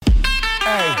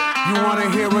You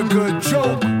wanna hear a good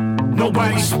joke?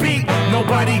 Nobody speak,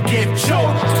 nobody get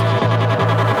choked.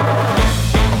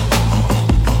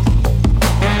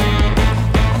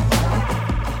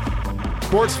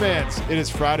 Sports fans, it is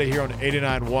Friday here on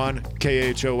 89.1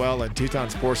 KHOL, and Teton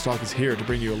Sports Talk is here to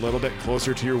bring you a little bit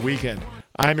closer to your weekend.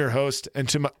 I'm your host,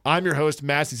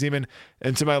 Massey Zeman,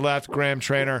 and to my left, Graham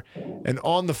Trainer, and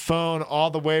on the phone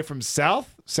all the way from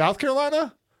South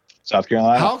Carolina? South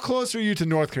Carolina. How close are you to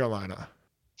North Carolina?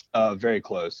 Very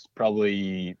close,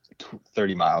 probably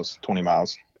 30 miles, 20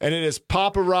 miles. And it is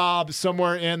Papa Rob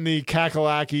somewhere in the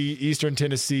Kakalaki, Eastern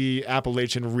Tennessee,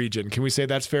 Appalachian region. Can we say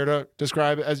that's fair to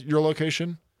describe as your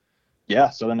location?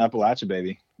 Yeah, Southern Appalachia,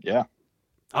 baby. Yeah.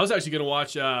 I was actually going to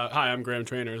watch. Hi, I'm Graham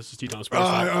Trainer. This is Teton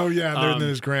Sports.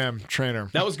 There's Graham Trainer.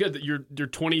 That was good. Your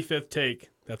 25th take.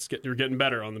 You're getting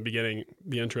better on the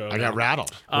intro. I got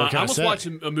rattled. I almost watched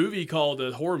a movie called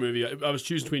a horror movie. I was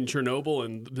choosing between Chernobyl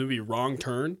and the movie Wrong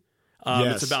Turn.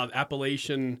 Yes. It's about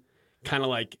Appalachian, kind of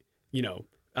like,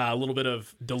 a little bit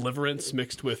of deliverance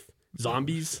mixed with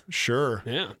zombies. Sure.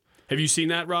 Yeah. Have you seen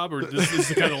that, Rob? Or this is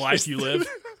the kind of life you live?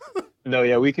 No,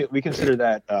 yeah, we consider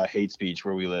that hate speech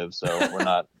where we live. So we're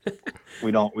not,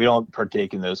 we don't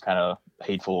partake in those kind of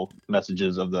hateful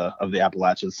messages of the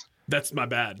Appalachians. That's my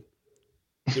bad.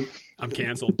 I'm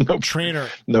canceled. Trainer.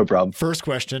 No problem. First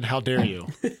question, how dare you?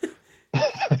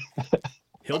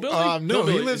 Hillbilly? No,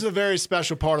 he lives in a very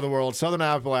special part of the world. Southern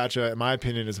Appalachia, in my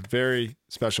opinion, is a very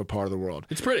special part of the world.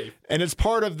 It's pretty. And it's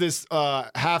part of this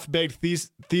half-baked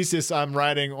thesis I'm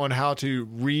writing on how to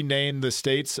rename the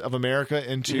states of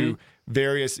America into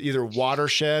various either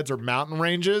watersheds or mountain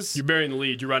ranges. You're burying the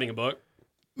lead. You're writing a book?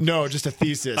 No, just a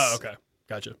thesis. Oh, okay.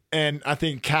 Gotcha. And I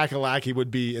think Kakalaki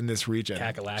would be in this region.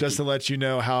 Kakalaki. Just to let you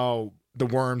know how the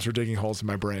worms are digging holes in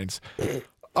my brains.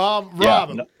 Rob,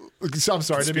 I'm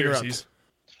sorry, I didn't mean to interrupt.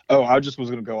 Oh, I just was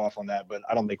going to go off on that, but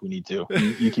I don't think we need to.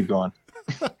 You keep going.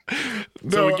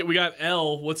 So we got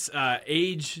L. What's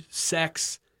age,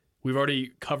 sex? We've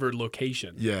already covered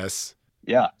location. Yes.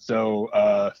 Yeah.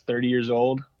 So 30 years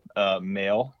old,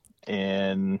 male,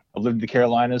 and I've lived in the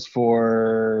Carolinas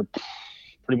for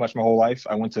pretty much my whole life.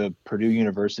 I went to Purdue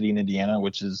University in Indiana,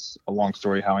 which is a long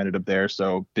story how I ended up there.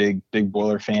 So big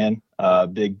Boiler fan,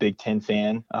 big Big Ten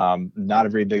fan, not a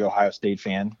very big Ohio State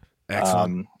fan.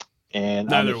 Excellent.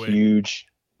 And I'm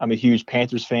a huge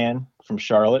Panthers fan from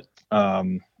Charlotte.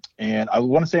 And I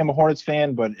want to say I'm a Hornets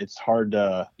fan, but it's hard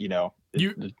to,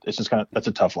 it's just that's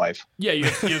a tough life. Yeah. You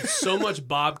have so much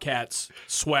Bobcats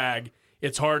swag.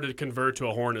 It's hard to convert to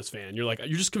a Hornets fan. You're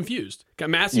just confused.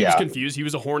 Massey was confused. He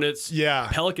was a Hornets,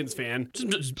 Pelicans fan.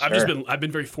 I've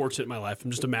been very fortunate in my life. I'm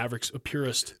just a Mavericks, a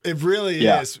purist. It really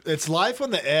is. It's life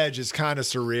on the edge is kind of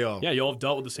surreal. Yeah, you all have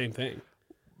dealt with the same thing.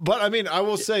 But I mean, I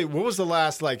will say, what was the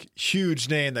last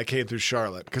huge name that came through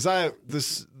Charlotte? Because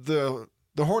the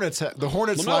Hornets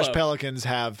 / Pelicans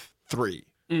have 3.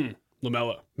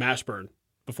 LaMelo, Mashburn.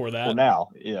 Before that, well, now,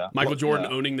 yeah, Michael Jordan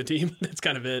owning the team. That's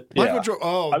kind of it. Michael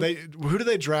Jordan. Who did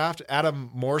they draft?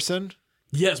 Adam Morrison.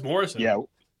 Yes, Morrison.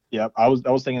 Yeah. I was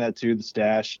thinking that too. The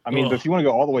stash. I mean, but if you want to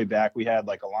go all the way back, we had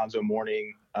Alonzo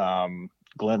Mourning,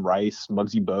 Glenn Rice,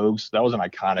 Muggsy Bogues. That was an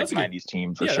iconic '90s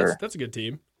team for sure. That's a good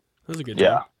team. That's a good team.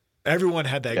 Yeah. Everyone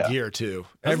had that gear too.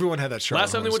 Everyone had that shirt.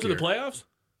 Last time they went to the playoffs?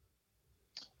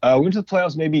 We went to the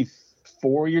playoffs maybe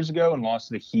 4 years ago and lost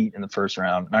to the Heat in the first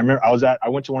round. And I remember I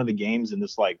went to one of the games and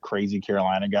this crazy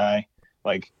Carolina guy,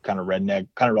 kind of redneck,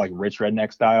 kind of like rich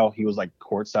redneck style. He was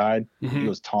courtside. He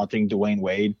was taunting Dwayne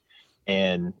Wade,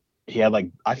 and he had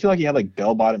I feel like he had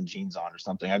bell bottom jeans on or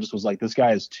something. I just was this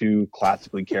guy is too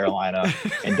classically Carolina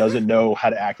and doesn't know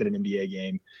how to act at an NBA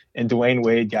game. And Dwayne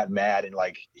Wade got mad and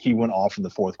he went off in the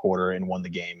fourth quarter and won the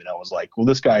game. And I was like, well,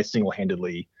 this guy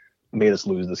single-handedly made us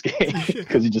lose this game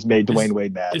because he just made Dwayne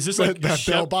Wade mad. Is this that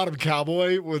bell-bottom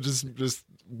cowboy will just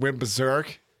went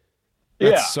berserk?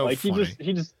 That's so funny.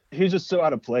 He was just so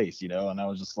out of place, And I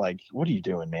was just like, what are you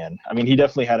doing, man? I mean, he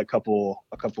definitely had a couple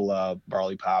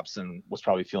barley pops and was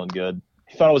probably feeling good.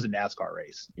 He thought it was a NASCAR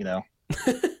race, Dwayne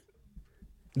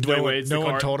Wade's no the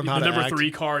one car, told him how the to number act.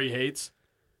 3 car he hates.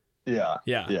 Yeah.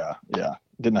 Yeah.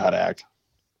 Didn't know how to act.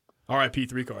 R.I.P.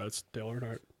 3 car. That's Dale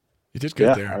Earnhardt. You did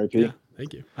good there. R.I.P. Yeah,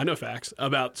 thank you. I know facts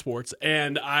about sports.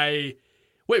 And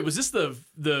was this the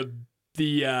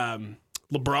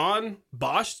LeBron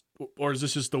Bosch, or is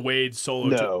this just the Wade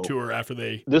solo tour after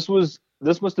they? This must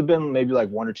have been maybe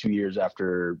 1 or 2 years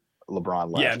after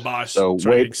LeBron left. Yeah, and Bosch. So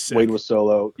Wade was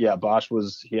solo. Yeah, Bosch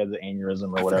he had the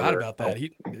aneurysm or whatever. I forgot about that.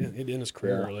 He ended his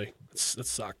career early. That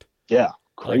sucked. Yeah,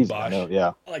 crazy. I like Bosch.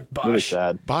 Yeah, I like Bosch. Really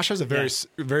sad. Bosch has a very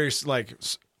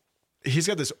he's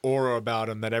got this aura about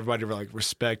him that everybody like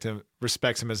respects him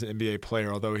as an NBA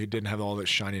player, although he didn't have all those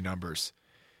shiny numbers.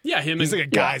 Yeah, he's like a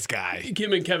guy's guy.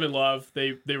 Him and Kevin Love,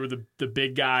 they were the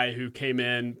big guy who came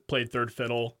in, played third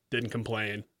fiddle, didn't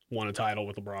complain, won a title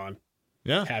with LeBron.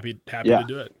 Yeah, happy to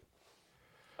do it.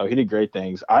 Oh, he did great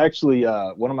things. I actually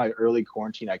one of my early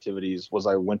quarantine activities was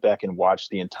I went back and watched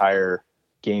the entire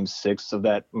Game 6 of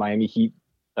that Miami Heat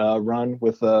run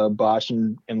with Bosh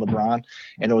and LeBron,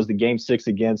 and it was the Game 6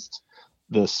 against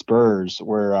the Spurs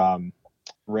where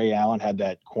Ray Allen had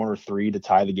that corner three to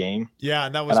tie the game. Yeah,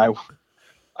 and that was. And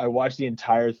I watched the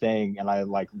entire thing and I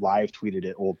like live tweeted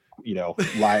it. Well,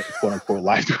 live quote unquote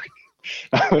live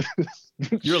tweet.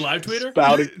 You're a live tweeter?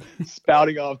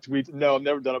 Spouting off tweets. No, I've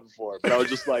never done it before. But I was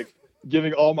just like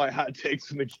giving all my hot takes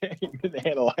from the game and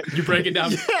analyzing. You're breaking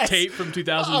down tape from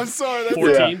 2014, I'm sorry,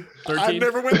 13? I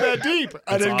never went that deep.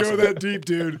 I didn't go that deep,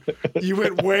 dude. You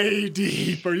went way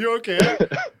deep. Are you okay?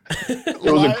 It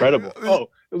was incredible. Oh,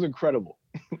 it was incredible.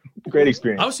 Great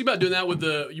experience. I was thinking about doing that with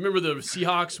you remember the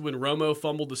Seahawks when Romo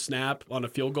fumbled the snap on a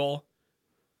field goal?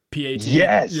 PAT.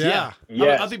 Yes. Yeah.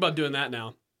 I think about doing that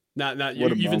now. Not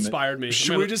you've inspired me.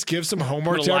 Should we just give some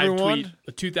homework to everyone? Tweet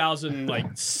a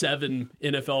 2007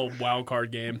 NFL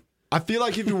wildcard game. I feel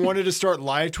like if you wanted to start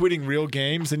live tweeting real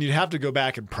games, then you'd have to go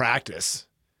back and practice.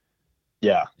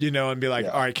 Yeah. And be like,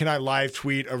 all right, can I live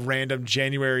tweet a random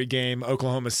January game,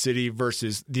 Oklahoma City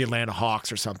versus the Atlanta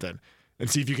Hawks or something, and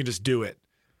see if you can just do it.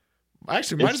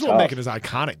 Actually, might as well make it as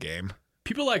iconic game.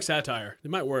 People like satire. It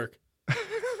might work.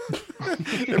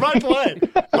 It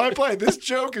might play. This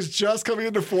joke is just coming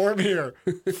into form here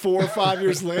 4 or 5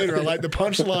 years later. Like the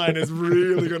punchline is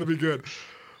really going to be good.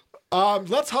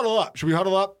 Let's huddle up. Should we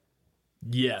huddle up?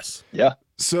 Yes. Yeah.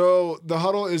 So the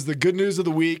huddle is the good news of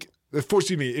the week.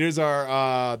 Excuse me. It is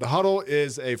our the huddle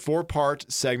is a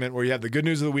 4-part segment where you have the good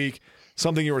news of the week,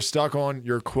 something you were stuck on,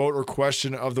 your quote or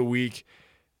question of the week,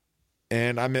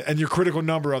 and your critical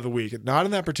number of the week. Not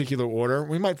in that particular order.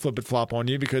 We might flip-flop on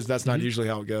you because that's not usually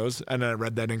how it goes. And I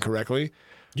read that incorrectly. Do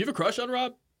you have a crush on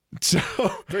Rob? So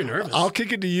very nervous. I'll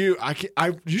kick it to you.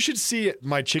 You should see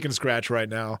my chicken scratch right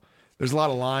now. There's a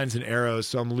lot of lines and arrows,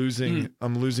 so I'm losing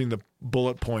the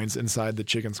bullet points inside the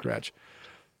chicken scratch.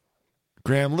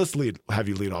 Graham, let's have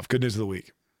you lead off. Good news of the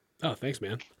week. Oh, thanks,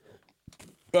 man.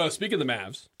 Speaking of the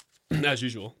Mavs, as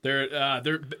usual, they're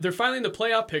finally in the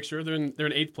playoff picture. They're in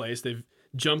 8th place. They've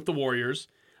jumped the Warriors.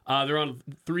 They're on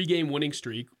a 3-game winning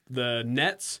streak. The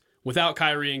Nets without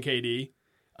Kyrie and KD.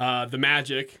 The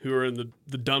Magic, who are in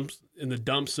the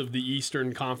dumps of the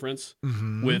Eastern Conference,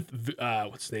 with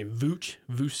what's his name,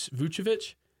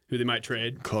 Vucevic, who they might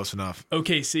trade. Close enough.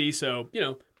 OKC, so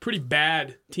pretty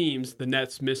bad teams. The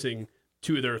Nets missing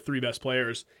 2 of their 3 best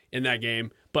players in that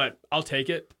game, but I'll take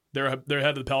it. They're ahead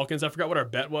of the Pelicans. I forgot what our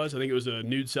bet was. I think it was a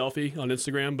nude selfie on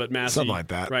Instagram, but Massey something like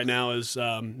that right now is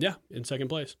in 2nd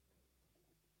place.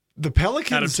 The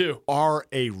Pelicans are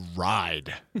a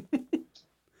ride.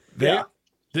 Do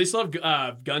they still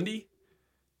have Gundy?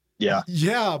 Yeah.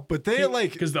 Yeah, but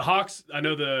because the Hawks. I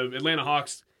know the Atlanta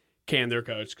Hawks canned their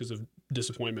coach because of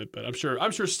disappointment, but I'm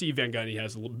sure Steve Van Gundy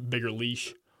has a little bigger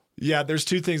leash. Yeah, there's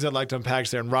 2 things I'd like to unpack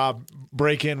there, and Rob,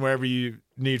 break in wherever you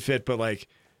need fit, but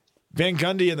Van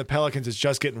Gundy and the Pelicans is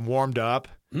just getting warmed up,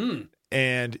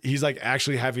 and he's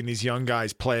actually having these young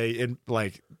guys play in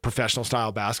professional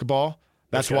style basketball.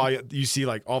 That's why you see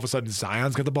all of a sudden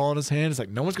Zion's got the ball in his hand. It's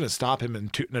no one's going to stop him in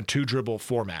a 2-dribble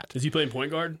format. Is he playing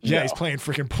point guard? Yeah, he's playing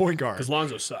freaking point guard. Because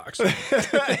Lonzo sucks.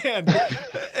 and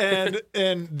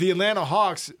the Atlanta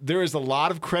Hawks, there is a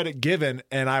lot of credit given,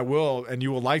 and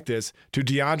you will like this, to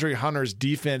DeAndre Hunter's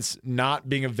defense not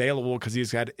being available because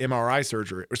he's had MCL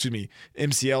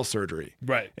surgery.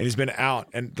 Right. And he's been out,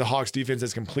 and the Hawks defense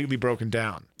has completely broken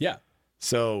down. Yeah.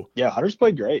 So. Yeah, Hunter's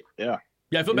played great. Yeah.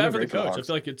 Yeah, I feel bad for the coach. I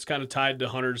feel like it's kind of tied to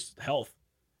Hunter's health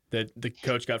that the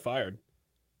coach got fired.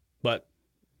 But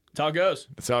that's how it goes.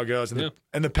 That's how it goes. And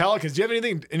the Pelicans, do you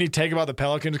have any take about the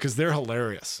Pelicans? Because they're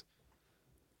hilarious.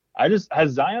 Has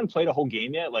Zion played a whole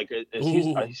game yet?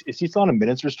 Is he still on a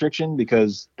minutes restriction?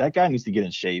 Because that guy needs to get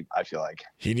in shape, I feel like.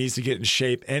 He needs to get in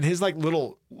shape. And his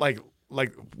little,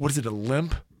 what is it, a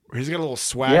limp? Or he's got a little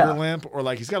swagger limp, or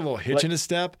he's got a little hitch in his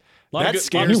step. That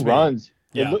scares me. Runs.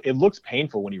 Yeah. It looks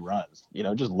painful when he runs. It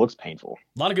just looks painful.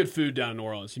 A lot of good food down in New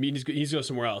Orleans. I mean, he's going to go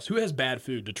somewhere else. Who has bad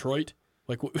food? Detroit?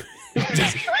 Are you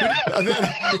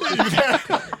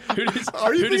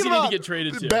who does he need to get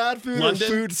traded to? Bad food London?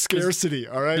 And food scarcity,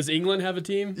 all right? Does England have a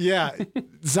team? Yeah.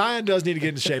 Zion does need to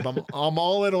get in shape. I'm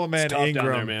all in on man it's tough Ingram.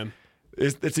 Down there, man.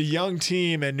 It's a young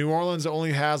team, and New Orleans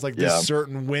only has this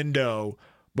certain window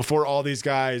before all these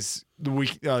guys, New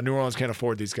Orleans can't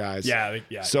afford these guys. Yeah.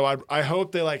 So I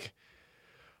hope they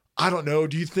I don't know.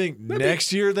 Do you think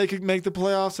next year they could make the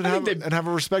playoffs and have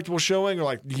a respectable showing, or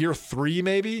like year 3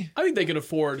 maybe? I think they can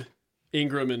afford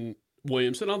Ingram and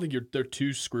Williamson. I don't think they're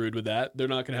too screwed with that. They're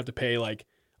not going to have to pay like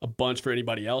a bunch for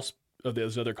anybody else of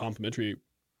those other complimentary.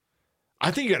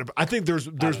 I think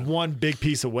there's one big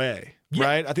piece away,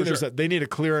 right? I think they need a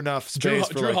clear enough space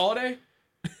for Drew Holiday.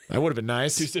 That would have been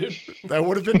nice. Too soon. That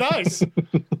would have been nice.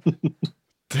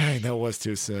 Dang, that was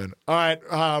too soon. All right,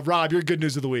 Rob, your good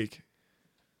news of the week.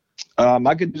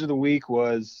 My good news of the week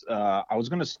was I was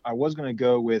gonna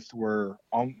go with we're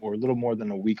a little more than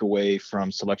a week away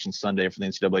from Selection Sunday for the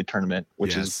NCAA tournament,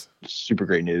 which is super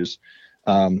great news.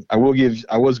 I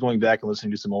was going back and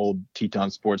listening to some old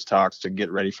Teton Sports Talks to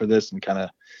get ready for this and kind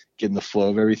of get in the flow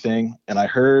of everything. And I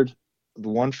heard the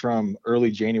one from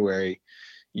early January.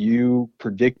 You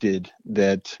predicted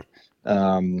that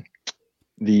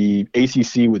the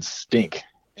ACC would stink,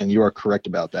 and you are correct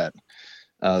about that.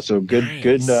 So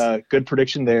good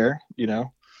prediction there. You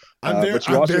know, I'm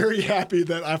very happy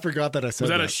that I forgot that I said. Was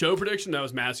that a show prediction? That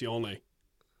was Massey only.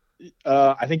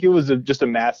 I think it was just a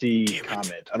Massey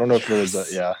comment. I don't know if it was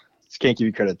just can't give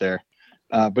you credit there.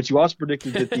 But you also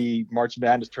predicted that the March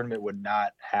Madness tournament would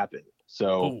not happen.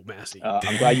 So Massey.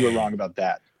 I'm glad you were wrong about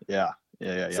that. Yeah.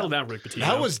 Settle down, Rick Pitino.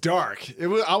 That was dark. It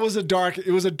was a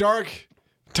dark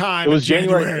time. It was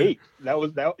January 8th.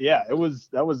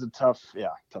 That was a tough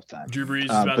time. Drew Brees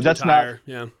is about to retire.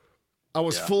 I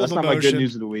was full of emotion. That's not my good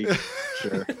news of the week.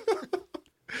 Sure.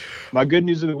 My good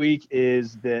news of the week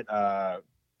is that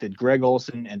Greg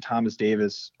Olson and Thomas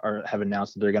Davis have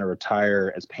announced that they're going to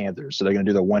retire as Panthers. So they're going to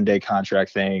do the one-day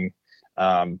contract thing,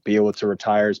 be able to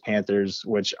retire as Panthers,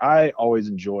 which I always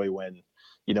enjoy when,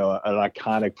 you know, an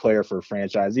iconic player for a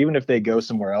franchise, even if they go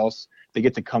somewhere else, they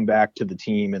get to come back to the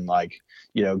team and, like,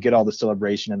 you know, get all the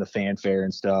celebration and the fanfare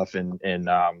and stuff and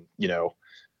you know,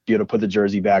 be able to put the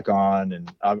jersey back on.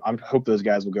 And I hope those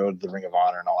guys will go to the Ring of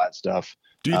Honor and all that stuff.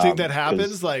 Do you think that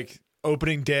happens, like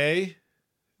opening day?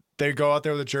 They go out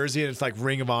there with a jersey and it's like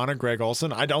Ring of Honor, Greg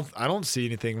Olson. I don't see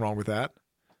anything wrong with that.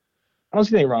 I don't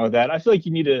see anything wrong with that. I feel like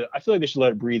they should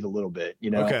let it breathe a little bit, you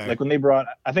know. Okay. Like when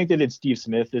I think they did Steve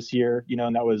Smith this year, you know,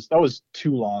 and that was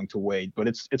too long to wait. But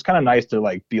it's kind of nice to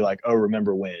like be like, oh,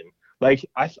 remember when? Like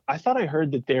I thought I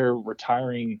heard that they're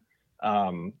retiring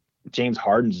James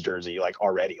Harden's jersey like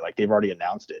already. Like they've already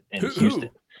announced it in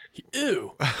Houston.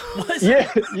 Ew. What? Yeah.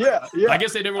 I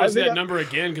guess they didn't want to see that number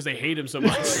again because they hate him so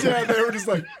much. Yeah, they were just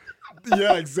like,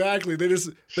 yeah, exactly.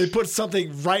 They put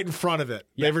something right in front of it.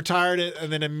 Yeah. They retired it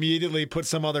and then immediately put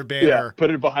some other banner. Yeah,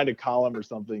 put it behind a column or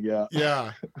something. Yeah.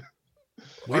 Yeah.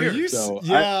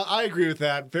 I agree with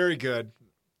that. Very good.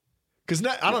 Because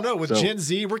I don't know, with Gen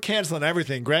Z, we're canceling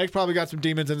everything. Greg probably got some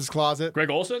demons in his closet. Greg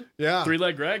Olson? Yeah.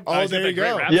 Three-Leg Greg? Oh, there you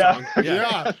go.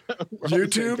 Yeah.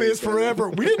 YouTube is forever.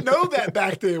 We didn't know that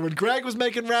back then when Greg was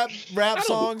making rap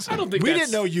songs. I don't think we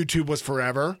didn't know YouTube was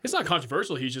forever. It's not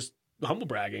controversial. He's just humble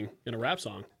bragging in a rap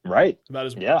song. Right. About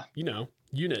his,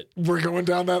 unit. We're going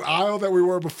down that aisle that we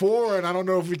were before, and I don't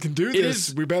know if we can do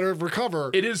this. We better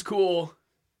recover. It is cool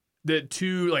that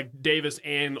two, like Davis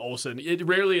and Olsen,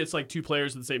 it's like two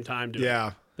players at the same time doing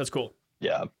it. That's cool.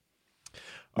 Yeah.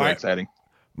 Very exciting.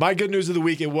 My good news of the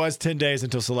week, it was 10 days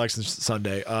until Selection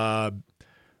Sunday.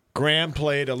 Graham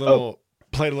played a little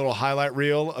highlight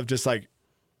reel of just like,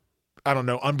 I don't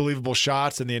know, unbelievable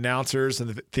shots and the announcers and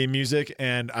the theme music.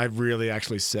 And I really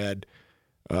actually said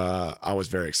I was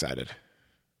very excited.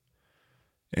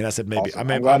 And I said maybe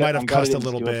awesome. I might have cussed a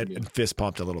little bit and fist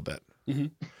pumped a little bit. Mm-hmm.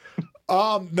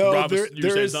 No, Rob,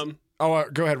 there is something? Oh,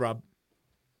 go ahead, Rob.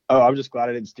 Oh, I'm just glad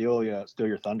I didn't steal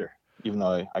your thunder, even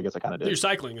though I guess I kind of did. You're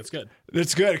cycling. It's good.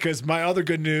 It's good because my other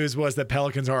good news was that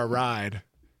Pelicans are a ride,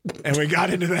 and we got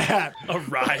into that. A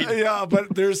ride. Yeah,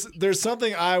 but there's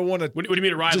something I want to. What do you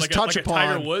mean a ride? Like a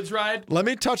Tiger Woods ride? Let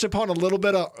me touch upon a little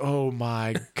bit of. Oh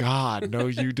my God! No,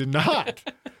 you did not.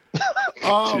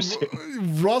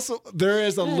 Russell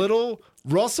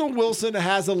Wilson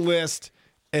has a list.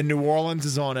 And New Orleans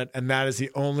is on it, and that is the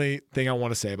only thing I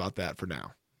want to say about that for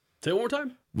now. Say it one more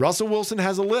time. Russell Wilson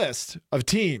has a list of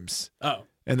teams. Oh.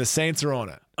 And the Saints are on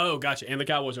it. Oh, gotcha. And the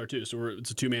Cowboys are too, so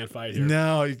it's a two-man fight here.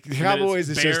 No, Cowboys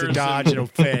is just a dodge and a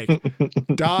fake.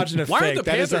 Dodge and a fake.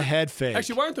 That is a head fake.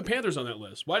 Actually, why aren't the Panthers on that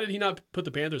list? Why did he not put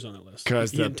the Panthers on that list?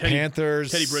 Because the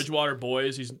Panthers... Teddy Bridgewater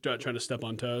boys, he's trying to step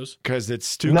on toes. Because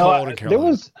it's too cold in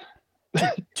Carolina.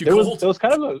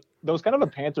 There was kind of a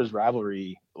Panthers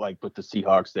rivalry like with the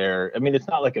Seahawks there. I mean, it's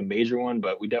not like a major one,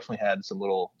 but we definitely had some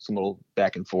little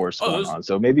back and forth going on.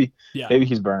 So maybe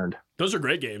he's burned. Those are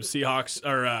great games. Seahawks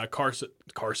or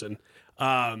Carson.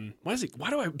 Why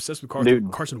do I obsess with Carson? Newton.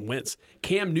 Carson Wentz,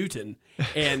 Cam Newton,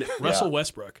 and Russell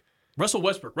Westbrook. Russell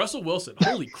Westbrook, Russell Wilson.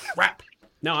 Holy crap!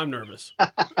 Now I'm nervous.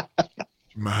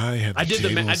 I did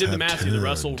the math. The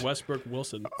Russell Westbrook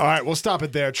Wilson. All right, we'll stop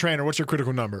it there. Trainer, what's your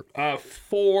critical number?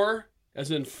 4,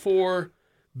 as in 4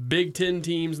 Big Ten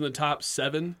teams in the top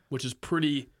 7, which is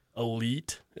pretty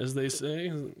elite, as they say,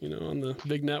 on the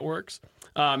big networks.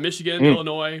 Michigan,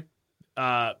 Illinois.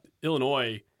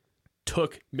 Illinois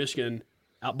took Michigan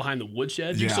out behind the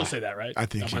woodshed. You can still say that, right? I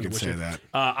think you can say that.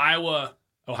 Iowa,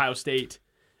 Ohio State.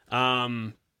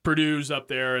 Purdue's up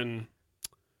there and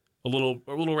a little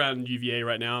around UVA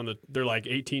right now, and they're like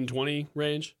 18-20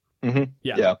 range. Mm-hmm.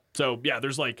 Yeah. So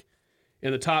there's like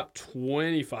in the top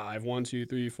 25, 1, 2,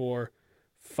 3, 4,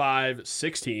 5,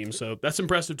 6 teams. So that's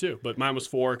impressive too. But mine was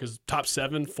 4 because top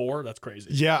 7, 4. That's crazy.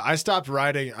 Yeah, I stopped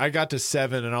writing. I got to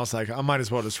 7, and I was like, I might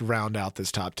as well just round out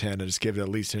this top 10 and just give it at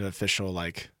least an official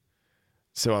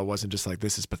so I wasn't just like,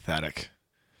 this is pathetic.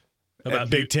 About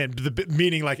Big Ten,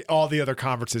 meaning like all the other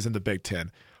conferences in the Big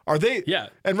Ten. Are they? Yeah.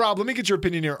 And Rob, let me get your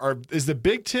opinion here. Is the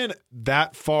Big Ten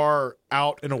that far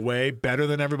out in a way better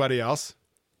than everybody else?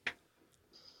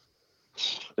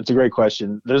 It's a great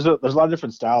question. There's a lot of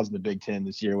different styles in the Big Ten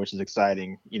this year, which is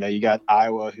exciting. You got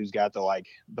Iowa, who's got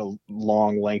the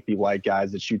long, lengthy white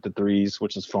guys that shoot the threes,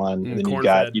 which is fun. And then you've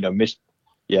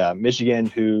got Michigan,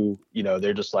 who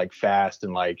they're just like fast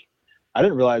and like. I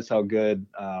didn't realize how good.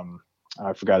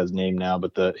 I forgot his name now,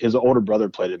 but his older brother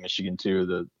played at Michigan too.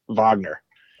 The Wagner.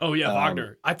 Oh yeah,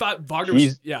 Wagner. I thought Wagner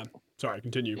was. Yeah. Sorry,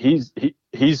 continue.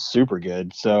 He's super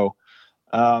good. So,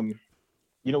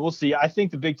 we'll see. I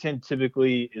think the Big Ten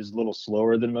typically is a little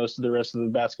slower than most of the rest of the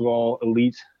basketball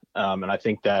elite, and I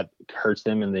think that hurts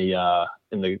them in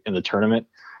the tournament.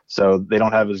 So they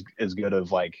don't have as good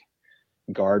of like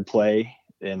guard play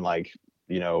and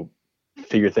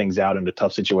figure things out in a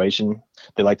tough situation.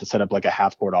 They like to set up like a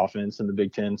half court offense in the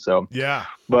Big Ten. So yeah,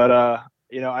 but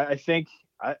I think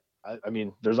I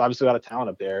mean, there's obviously a lot of talent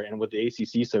up there, and with the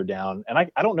ACC so down, and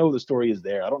I don't know what the story is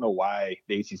there. I don't know why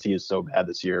the ACC is so bad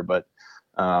this year, but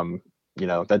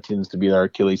that tends to be their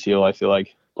Achilles heel. I feel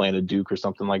like playing a Duke or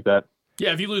something like that.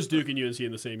 Yeah, if you lose Duke and UNC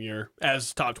in the same year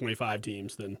as top 25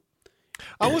 teams, then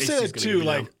I will say that too.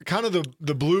 Like kind of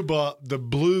the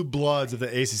blue bloods of the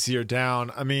ACC are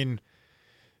down. I mean,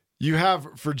 you have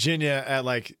Virginia at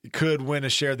could win a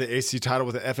share of the ACC title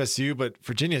with the FSU, but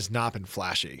Virginia's not been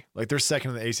flashy. Like they're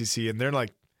second in the ACC, and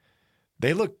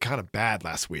they look kind of bad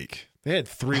last week. They had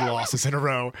 3 losses in a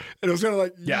row, and it was kind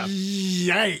of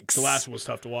yikes. The last one was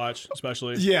tough to watch,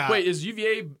 especially. Yeah. Wait, is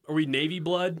UVA? Are we Navy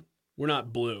blood? We're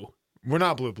not blue. We're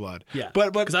not blue blood. Yeah.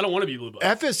 But because I don't want to be blue blood.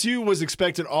 FSU was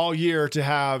expected all year to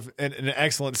have an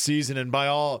excellent season, and by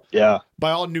all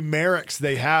numerics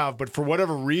they have. But for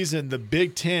whatever reason, the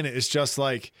Big Ten is just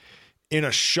in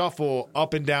a shuffle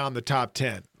up and down the top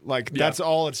 10. That's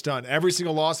all it's done. Every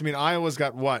single loss. I mean, Iowa's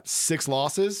got 6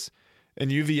 losses,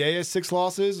 and UVA has 6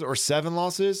 losses or 7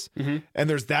 losses, and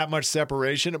there's that much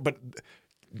separation. But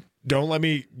don't let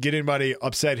me get anybody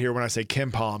upset here when I say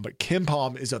KenPom, but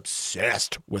KenPom is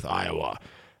obsessed with Iowa.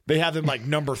 They have them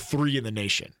number 3 in the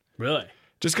nation. Really?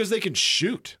 Just because they can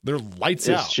shoot. They're lights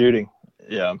out. Shooting.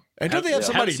 Yeah. And don't they have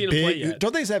somebody big?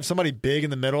 Don't they have somebody big in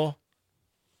the middle?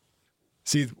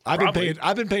 See, I've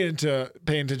been paying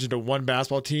attention to one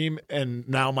basketball team, and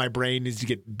now my brain needs to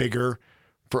get bigger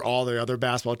for all the other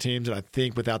basketball teams. And I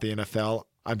think without the NFL,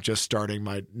 I'm just starting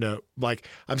my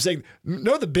I'm saying,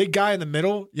 the big guy in the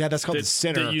middle? Yeah, that's called the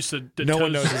center. No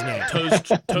one knows his name.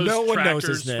 No one knows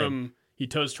his name. He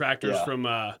tows tractors from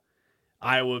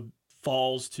Iowa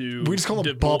Falls to. We just call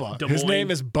him Bubba. His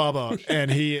name is Bubba, and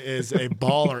he is a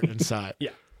baller inside. Yeah.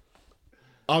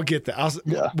 I'll get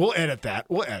that. We'll edit that.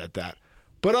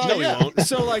 But no, we won't.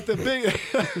 So the big.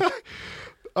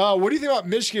 What do you think about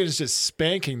Michigan is just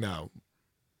spanking though?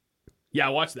 Yeah, I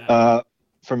watched that.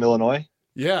 From Illinois.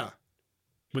 Yeah.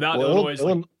 Without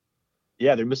Illinois.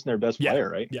 Yeah, they're missing their best player,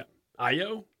 right? Yeah.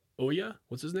 Ayo? Oya?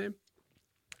 What's his name?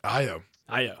 Ayo.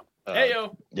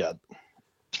 Ayo. Yeah.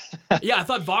 Yeah, I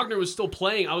thought Wagner was still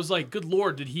playing. I was like, good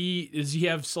Lord, does he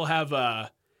still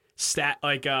have stat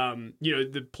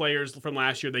the players from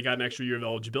last year, they got an extra year of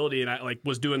eligibility, and I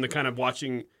was doing the kind of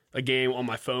watching a game on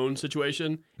my phone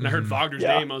situation, and I heard Wagner's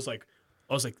name. I was like,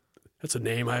 that's a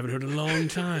name I haven't heard in a long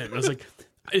time. And I was like,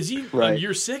 is he in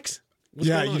year 6? What's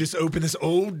you just open this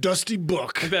old dusty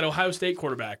book. Like that Ohio State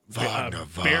quarterback, Wagner,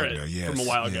 Barrett, yes, from a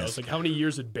while ago. It's how many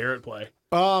years did Barrett play?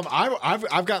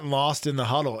 I've gotten lost in the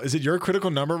huddle. Is it your critical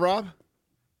number, Rob?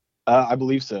 I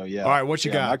believe so. Yeah. All right, what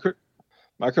you got?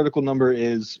 My critical number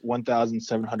is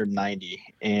 1,790,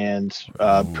 and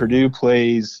Purdue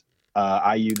plays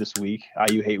IU this week.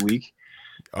 IU hate week.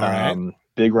 All right.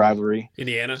 Big rivalry.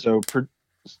 Indiana. So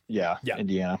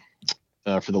Indiana.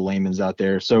 for the layman's out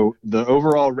there. So the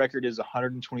overall record is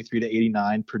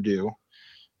 123-89 Purdue.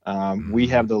 We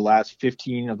have the last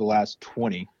 15 of the last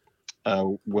 20,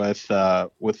 with the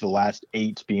last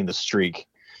 8 being the streak.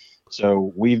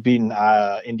 So we've beaten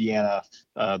Indiana.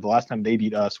 The last time they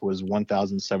beat us was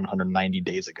 1,790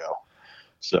 days ago.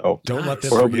 So don't let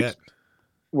them forget.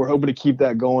 We're hoping to keep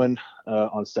that going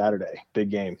on Saturday. Big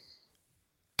game.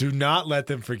 Do not let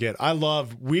them forget.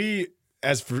 We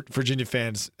as Virginia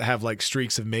fans have like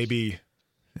streaks of maybe,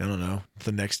 I don't know,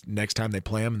 the next time they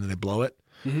play them and then they blow it.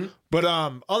 Mm-hmm. But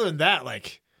other than that,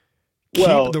 like, keep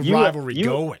the rivalry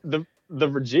going. The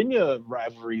Virginia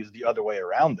rivalry is the other way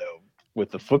around, though,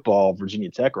 with the football Virginia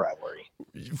Tech rivalry.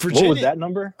 What was that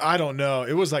number? I don't know.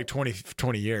 It was like 20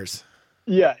 years.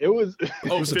 Yeah, it was.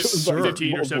 Oh, it was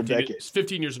 15 or 17.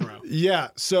 15 years in a row. Yeah.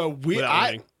 So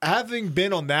having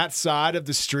been on that side of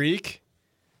the streak,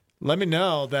 let me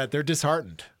know that they're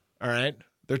disheartened. All right.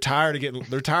 They're tired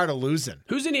of losing.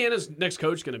 Who's Indiana's next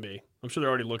coach going to be? I'm sure they're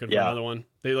already looking for another one.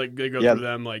 They go through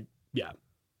them like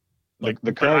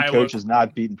the current coach is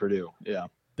not beating Purdue. Yeah.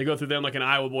 They go through them like an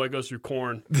Iowa boy goes through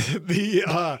corn.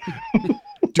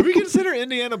 Do we consider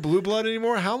Indiana blue blood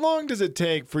anymore? How long does it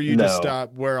take for you to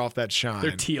wear off that shine?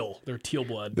 They're teal. They're teal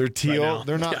blood. They're teal. Right now.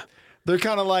 They're not. Yeah. They're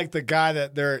kind of like the guy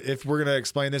that if we're gonna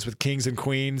explain this with kings and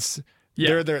queens.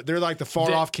 Yeah. They're like the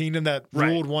far off kingdom that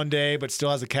ruled one day but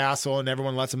still has a castle and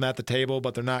everyone lets them at the table,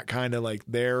 but they're not kind of like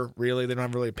there really. They don't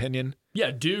have really opinion.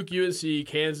 Yeah, Duke, UNC,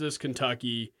 Kansas,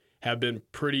 Kentucky have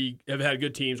had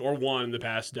good teams or won in the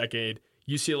past decade.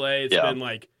 UCLA, it's been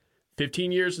like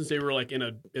 15 years since they were like in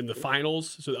the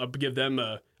finals, so I'll give them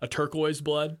a turquoise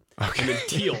blood. Okay. And then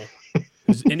teal.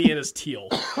 Indiana's teal.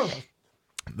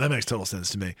 That makes total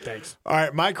sense to me. Thanks. All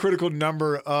right, my critical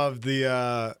number of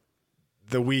the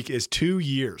week is 2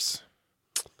 years.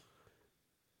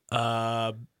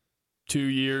 2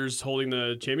 years holding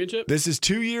the championship? This is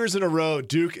 2 years in a row.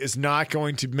 Duke is not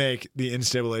going to make the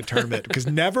NCAA tournament because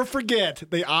never forget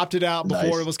they opted out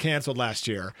before it was canceled last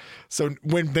year. So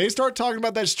when they start talking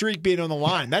about that streak being on the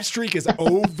line, that streak is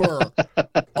over.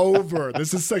 Over.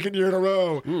 This is second year in a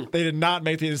row. They did not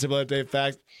make the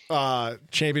NCAA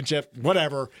championship.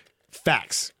 Whatever.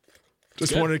 Facts.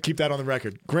 Just wanted to keep that on the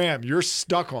record. Graham, you're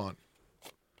stuck on.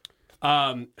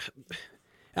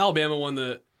 Alabama won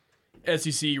the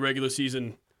SEC regular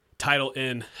season title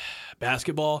in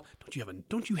basketball. Don't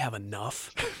you have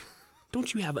enough?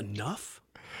 Don't you have enough?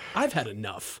 I've had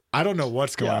enough. I don't know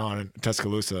what's going on in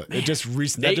Tuscaloosa. Man,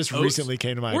 recently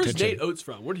came to my attention. Where's Nate Oates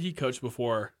from? Where did he coach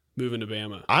before moving to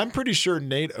Bama? I'm pretty sure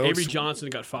Nate Oates. Avery Johnson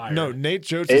got fired. No,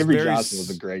 Nate Oates. Avery Johnson was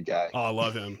a great guy. Oh, I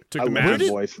love him. Took the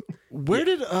Mavs.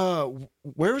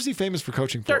 Where was he famous for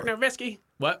coaching for? Dirk Nowitzki.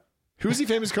 What? Who was he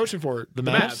famous coaching for? The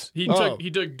Mavs?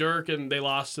 He took Dirk and they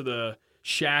lost to the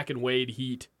Shaq and Wade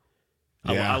Heat.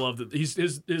 I love that.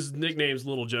 His nickname's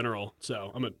Little General.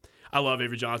 So I love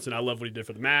Avery Johnson. I love what he did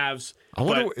for the Mavs.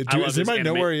 Does anybody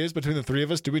know where he is between the three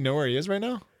of us? Do we know where he is right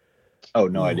now? Oh,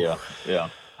 no idea. Yeah.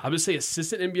 I would say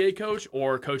assistant NBA coach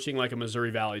or coaching like a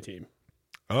Missouri Valley team.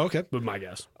 Oh, okay. With my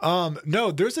guess.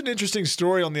 No, there's an interesting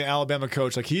story on the Alabama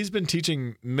coach. Like he's been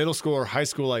teaching middle school or high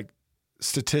school like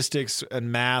statistics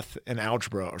and math and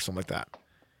algebra or something like that.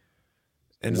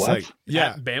 And what? It's like,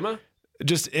 At Bama?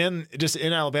 Just in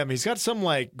Alabama. He's got some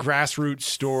like grassroots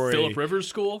story. Phillip Rivers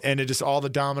school? And it just all the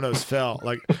dominoes fell.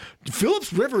 Like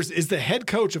Phillip Rivers is the head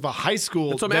coach of a high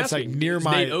school that's like near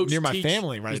my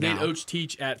family right now. Does Nate Oates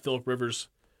teach at Phillip Rivers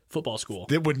football school?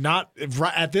 It would not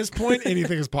at this point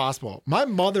anything is possible. My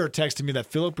mother texted me that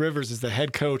Phillip Rivers is the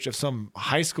head coach of some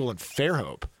high school in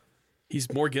Fairhope. He's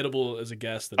more gettable as a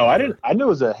guest than I knew it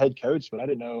was a head coach, but I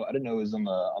didn't know it was on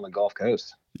the Gulf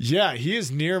Coast. Yeah, he is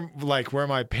near like where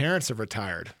my parents have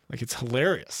retired. Like it's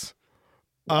hilarious.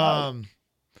 Wow.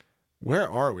 Where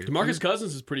are we? DeMarcus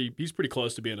Cousins is pretty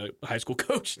close to being a high school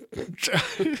coach.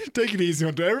 Take it easy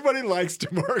on everybody likes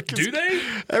DeMarcus. Do they?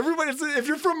 Everybody, if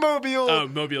you're from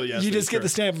Mobile, yes, you just get the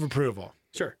stamp of approval.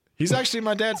 Sure. He's actually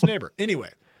my dad's neighbor. Anyway.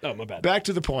 Oh, my bad. Back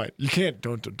to the point. You can't.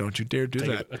 Don't you dare do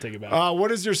that. I take it back.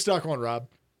 What is your stuck on, Rob?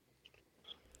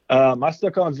 My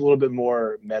stuck on is a little bit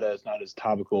more meta. It's not as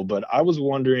topical, but I was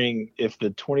wondering if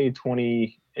the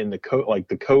 2020 in the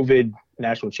COVID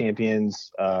national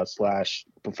champions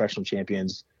 / professional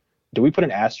champions, do we put an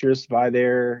asterisk by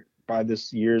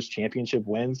this year's championship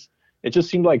wins? It just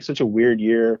seemed like such a weird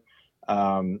year.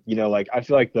 I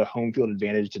feel like the home field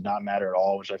advantage did not matter at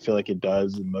all, which I feel like it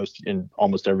does in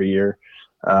almost every year.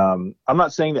 I'm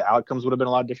not saying the outcomes would have been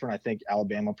a lot different. I think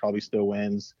Alabama probably still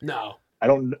wins. No, I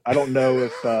don't know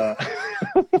if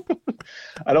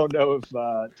I don't know if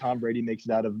Tom Brady makes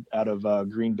it out of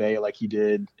Green Bay like he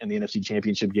did in the NFC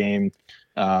Championship game.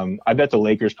 I bet the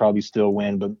Lakers probably still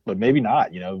win, but maybe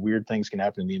not. Weird things can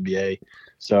happen in the NBA.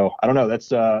 So I don't know.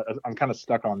 That's I'm kind of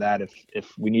stuck on that.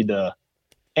 If we need to,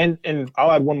 and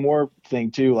I'll add one more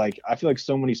thing too. Like I feel like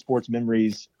so many sports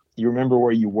memories. You remember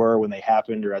where you were when they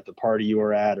happened, or at the party you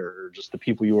were at, or just the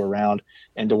people you were around,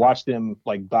 and to watch them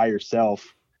like by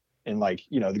yourself. And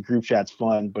the group chat's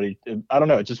fun, but I don't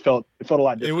know. It felt a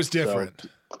lot different. It was different.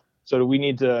 So do we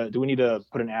need to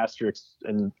put an asterisk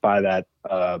and by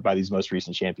these most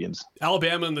recent champions?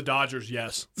 Alabama and the Dodgers,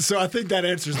 yes. So I think that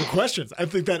answers the questions. I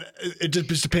think that it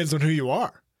just depends on who you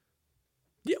are.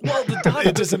 Yeah, well,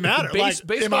 it doesn't matter.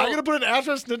 Baseball, am I going to put an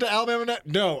asterisk into Alabama?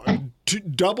 No.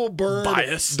 Double bird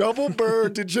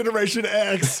to Generation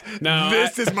X. No,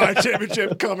 this is my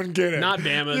championship. Come and get it. Not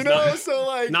Bama's.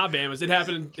 Not Bama's. It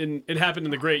happened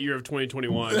in the great year of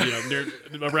 2021. Near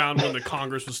around when the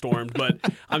Congress was stormed. But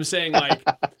I'm saying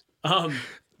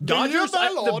Dodgers.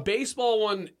 The baseball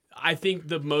one, I think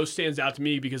the most stands out to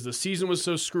me because the season was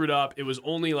so screwed up. It was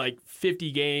only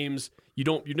 50 games. You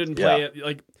didn't play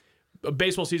it a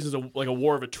baseball season is a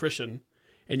war of attrition.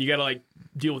 And you got to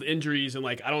deal with injuries and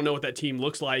I don't know what that team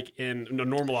looks like in a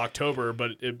normal October,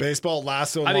 but baseball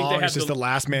lasts so long. It's just the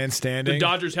last man standing. The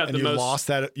Dodgers have the most.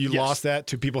 Lost that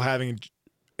to people having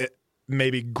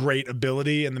maybe great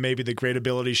ability, and maybe the great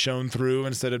ability shown through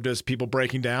instead of just people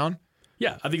breaking down.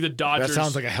 Yeah, I think the Dodgers. That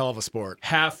sounds like a hell of a sport.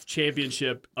 Half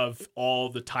championship of all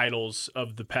the titles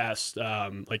of the past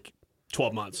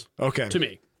 12 months. Okay, to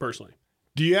me personally.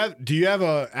 Do you have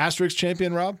a asterisk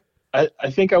champion, Rob?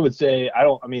 I think I would say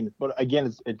but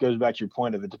again, it goes back to your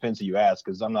point of it depends who you ask,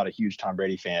 because I'm not a huge Tom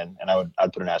Brady fan, and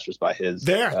I'd put an asterisk by his.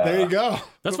 There you go.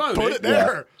 That's fine. Put it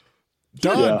there. Yeah.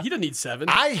 Done. Yeah. He doesn't need 7.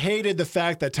 I hated the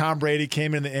fact that Tom Brady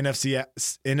came in the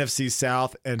NFC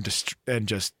South and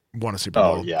just won a Super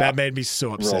Bowl. Oh, yeah. That made me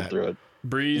so upset. Rolled through it.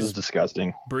 Breeze. It was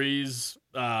disgusting. Breeze,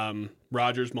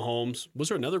 Rodgers, Mahomes. Was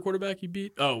there another quarterback he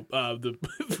beat? Oh,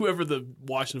 whoever the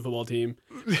Washington football team.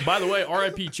 By the way,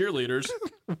 RIP cheerleaders.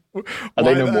 Are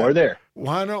they no more there?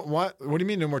 Why not? What do you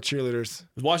mean no more cheerleaders?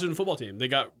 The Washington football team. They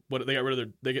got rid of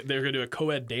they're going to do a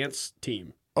co-ed dance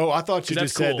team. Oh, I thought you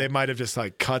just said they might have just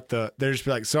cut the. They're just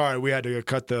be sorry, we had to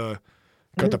cut the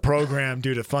program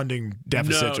due to funding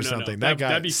deficits or something. No. That guy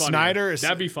that'd be funny. Snyder.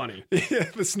 That'd be funny. Yeah,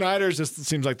 the Snyder just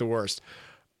seems like the worst.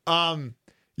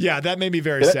 Yeah, that made me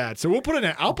very sad. So I'll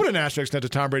put an asterisk next to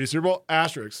Tom Brady Super Bowl.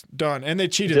 Asterisk done, and they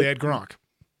cheated. They had Gronk.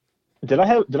 Did I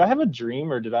have a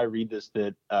dream, or did I read this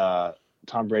that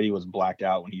Tom Brady was blacked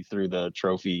out when he threw the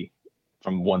trophy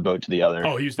from one boat to the other?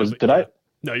 Oh, he was.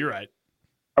 No, you're right.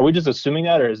 Are we just assuming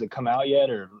that, or has it come out yet,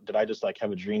 or did I just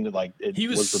have a dream that he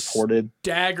was reported?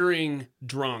 Staggering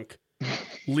drunk,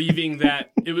 leaving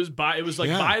that it was by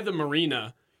the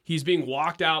marina. He's being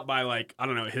walked out by I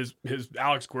don't know, his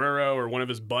Alex Guerrero or one of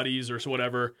his buddies or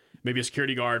whatever, maybe a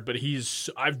security guard. But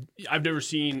I've never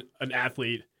seen an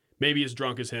athlete maybe as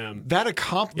drunk as him.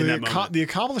 The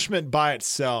accomplishment by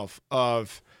itself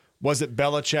of was it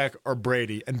Belichick or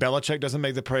Brady, and Belichick doesn't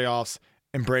make the playoffs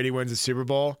and Brady wins the Super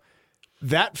Bowl.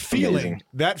 That feeling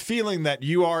that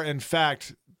you are in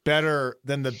fact better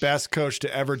than the best coach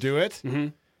to ever do it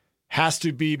has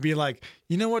to be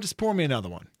you know what? Just pour me another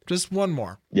one. Just one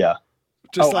more. Yeah.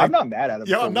 I'm not mad at him.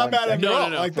 Yeah, I'm not mad at him at all.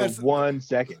 No. That's 1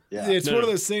 second. Yeah. It's one of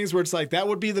those things where it's that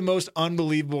would be the most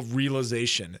unbelievable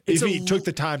realization if he took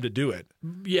the time to do it.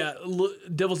 Yeah.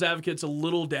 Devil's advocate's a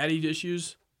little daddy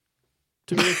issues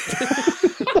to me.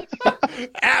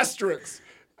 Asterisks.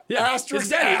 Yeah,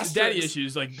 it's daddy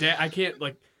issues. I can't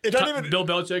it doesn't even Bill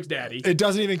Belichick's daddy. It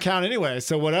doesn't even count anyway.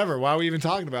 So whatever. Why are we even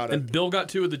talking about it? And Bill got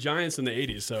 2 with the Giants in the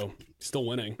 '80s, so he's still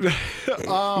winning.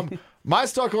 My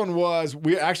stuck one was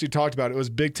we actually talked about it. It was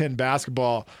Big Ten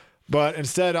basketball, but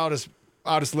instead I'll just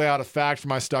lay out a fact for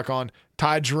my stuck on.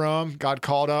 Ty Jerome got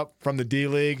called up from the D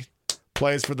League,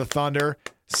 plays for the Thunder,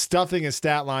 stuffing his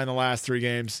stat line the last 3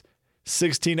 games,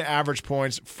 16 average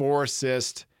points, 4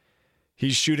 assists.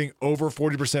 He's shooting over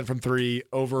 40% from 3,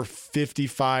 over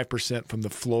 55% from the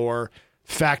floor.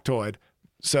 Factoid.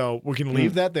 So we can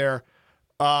leave that there.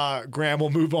 Graham,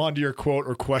 we'll move on to your quote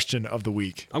or question of the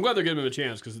week. I'm glad they're giving him a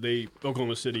chance because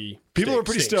Oklahoma City people are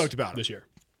pretty stoked about it this year.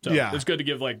 So it's good to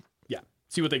give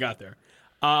see what they got there.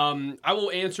 I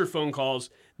will answer phone calls.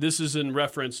 This is in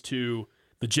reference to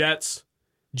the Jets,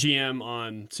 GM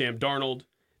on Sam Darnold.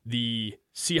 The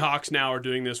Seahawks now are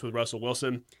doing this with Russell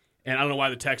Wilson. And I don't know why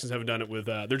the Texans haven't done it with.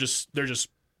 They're just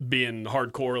being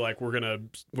hardcore.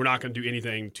 We're not going to do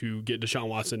anything to get Deshaun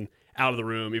Watson out of the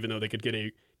room, even though they could get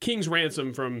a king's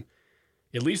ransom from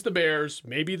at least the Bears,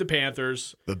 maybe the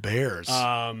Panthers. The Bears.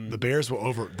 The Bears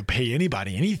will pay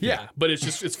anybody anything. Yeah, but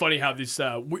it's funny how these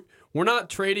we're not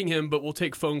trading him, but we'll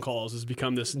take phone calls has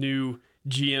become this new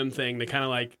GM thing. They kind of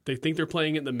like they think they're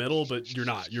playing it in the middle, but you're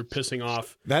not. You're pissing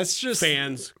off that's just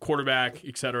fans, quarterback,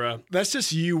 etc. That's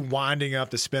just you winding up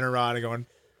the spinner rod and going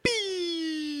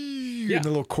beep, and the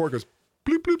little cord goes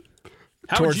bloop bloop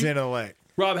towards the end of the leg.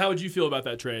 Rob, how would you feel about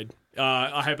that trade?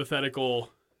 A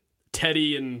hypothetical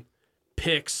Teddy and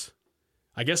picks,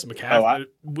 I guess McCaffrey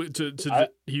to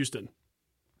Houston.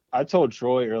 I told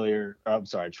Troy earlier. I'm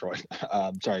sorry, Troy.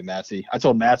 Sorry, Massey. I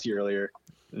told Massey earlier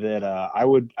that I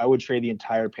would trade the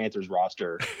entire Panthers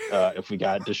roster if we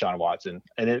got Deshaun Watson.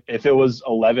 And if it was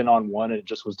 11-on-1 and it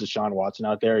just was Deshaun Watson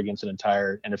out there against an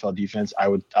entire NFL defense,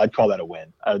 I'd call that a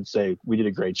win. I would say we did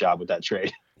a great job with that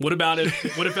trade. What about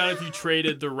if you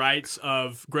traded the rights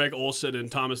of Greg Olsen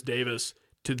and Thomas Davis?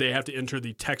 Did they have to enter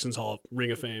the Texans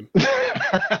Ring of Fame?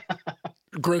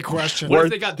 Great question. What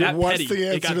if they got that What's petty? the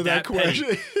answer to that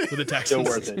question? For the Texans.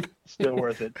 Still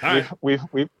worth it. All right.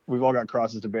 We've all got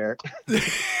crosses to bear.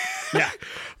 Yeah.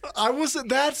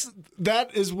 That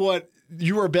is what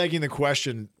you are begging the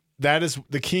question. That is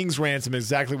the King's ransom,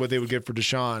 exactly what they would get for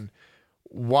Deshaun.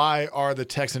 Why are the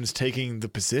Texans taking the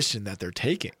position that they're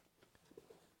taking?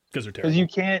 Because they're terrible.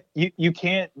 Because you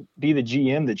can't be the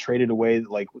GM that traded away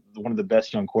like one of the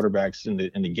best young quarterbacks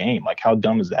in the game. Like, how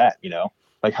dumb is that? You know,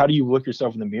 like, how do you look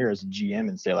yourself in the mirror as a GM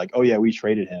and say like, oh yeah, we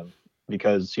traded him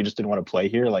because he just didn't want to play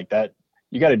here? Like that,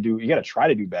 you got to try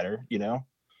to do better. You know,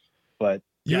 but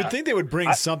you would think they would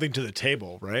bring something to the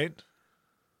table, right?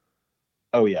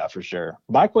 Oh yeah, for sure.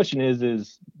 My question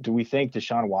is do we think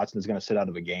Deshaun Watson is going to sit out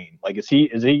of a game? Like, is he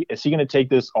going to take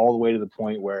this all the way to the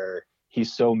point where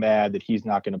he's so mad that he's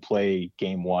not going to play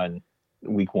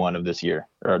week 1 of this year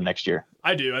or next year?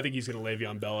 I do. I think he's going to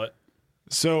Le'Veon Bell it.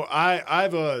 So I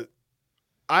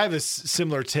have a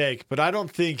similar take, but I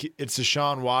don't think it's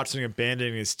Deshaun Watson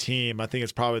abandoning his team. I think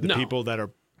it's probably the people that are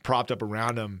propped up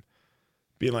around him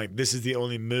being like, this is the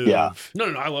only move. Yeah. No,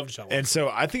 I love Deshaun Watson. And so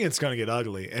I think it's going to get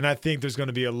ugly. And I think there's going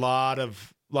to be a lot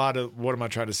of what am I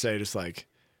trying to say? Just like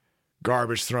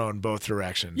garbage thrown both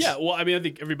directions. Yeah, well, I mean, I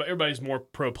think everybody's more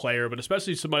pro player, but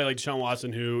especially somebody like Deshaun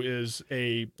Watson, who is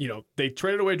they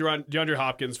traded away DeAndre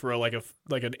Hopkins for like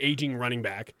an aging running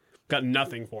back, got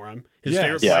nothing for him. His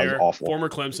favorite player, former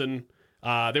Clemson.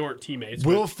 They weren't teammates.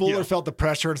 Will Fuller felt the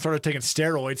pressure and started taking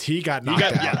steroids. He got knocked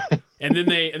out. Yeah. And then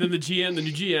the new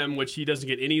GM, which he doesn't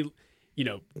get any,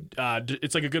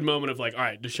 it's like a good moment of like, all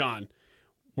right, Deshaun,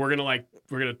 we're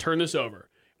gonna turn this over.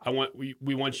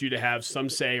 We want you to have some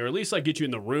say, or at least like get you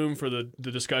in the room for the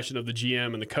discussion of the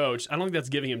GM and the coach. I don't think that's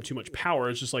giving him too much power.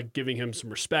 It's just like giving him some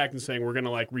respect and saying we're going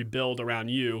to like rebuild around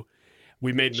you.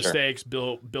 We made mistakes.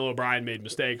 Bill O'Brien made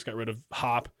mistakes, got rid of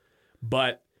Hop,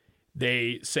 but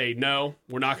they say no,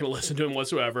 we're not going to listen to him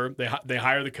whatsoever. They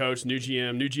hire the coach, new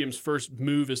GM. New GM's first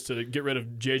move is to get rid of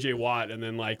JJ Watt, and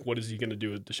then like what is he going to do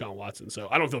with Deshaun Watson? So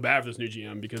I don't feel bad for this new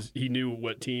GM because he knew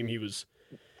what team he was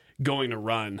going to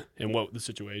run and what the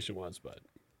situation was. But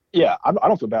yeah, I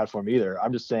don't feel bad for him either.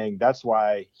 I'm just saying that's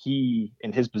why he,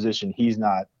 in his position, he's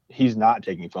not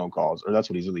taking phone calls, or that's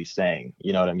what he's at least saying.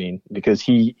 You know what I mean? Because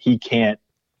he can't.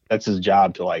 That's his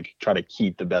job to like try to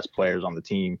keep the best players on the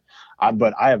team.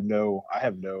 But I have no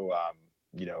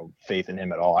faith in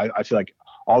him at all. I feel like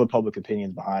all the public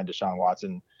opinions behind Deshaun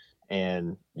Watson,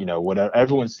 and whatever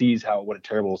everyone sees what a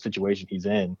terrible situation he's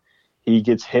in. He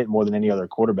gets hit more than any other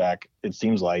quarterback, it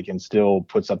seems like, and still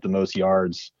puts up the most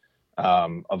yards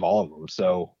of all of them.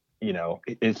 So,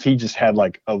 if he just had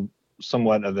like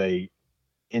somewhat of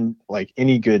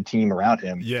any good team around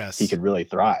him, yes, he could really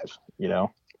thrive,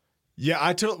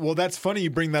 Yeah, well, that's funny you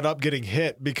bring that up, getting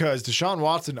hit, because Deshaun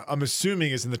Watson, I'm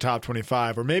assuming, is in the top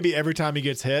 25, or maybe every time he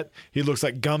gets hit, he looks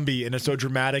like Gumby, and it's so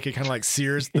dramatic it kind of like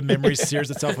the memory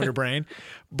sears itself on your brain.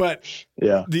 But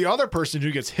yeah, the other person who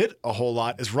gets hit a whole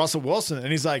lot is Russell Wilson, and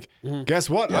he's like,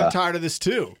 guess what? Yeah. I'm tired of this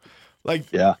too.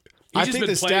 Like, yeah. He's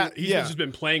just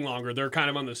been playing longer. They're kind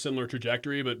of on the similar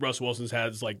trajectory, but Russell Wilson's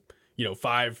has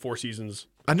 4 seasons.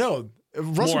 I know.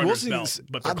 Russell Wilson's,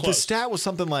 the stat was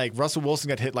something like Russell Wilson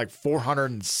got hit like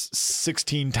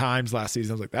 416 times last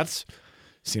season. I was like, that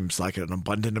seems like an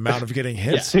abundant amount of getting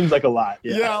hit. Yeah, seems like a lot.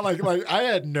 Yeah, like I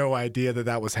had no idea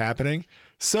that was happening.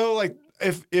 So like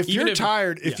if you're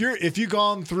tired, if you've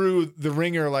gone through the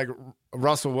ringer like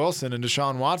Russell Wilson and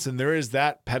Deshaun Watson, there is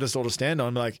that pedestal to stand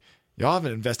on. Like, y'all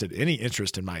haven't invested any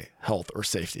interest in my health or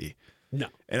safety. No.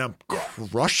 And I'm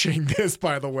crushing this,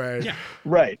 by the way. Yeah.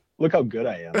 Right. Look how good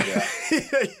I am. Yeah.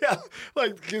 Yeah.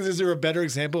 Like, is there a better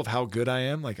example of how good I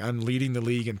am? Like, I'm leading the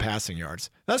league in passing yards.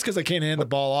 That's because I can't hand the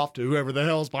ball off to whoever the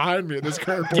hell's behind me at this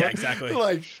current point. Yeah, exactly.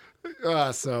 Like,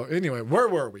 so anyway, where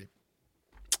were we?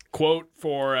 Quote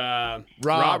for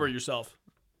Rob or yourself?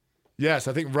 Yes,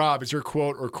 I think Rob, it's your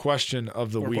quote or question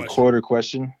of the week. Quote or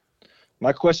question.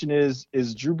 My question is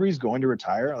Drew Brees going to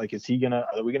retire? Like,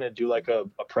 are we gonna do like a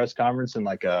press conference and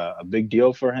like a big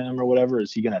deal for him or whatever?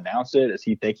 Is he gonna announce it? Is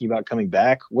he thinking about coming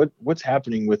back? What's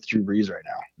happening with Drew Brees right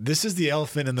now? This is the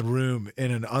elephant in the room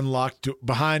in an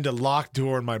behind a locked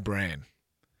door in my brain.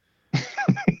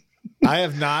 I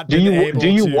have not been able to.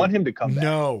 Do you want him to come back?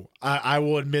 No, I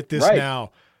will admit this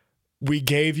now. We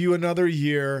gave you another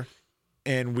year,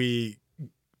 and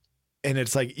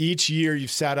it's like each year you've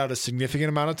sat out a significant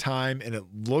amount of time, and it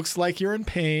looks like you're in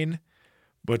pain,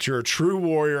 but you're a true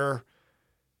warrior.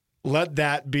 Let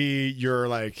that be your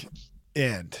like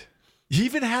end. He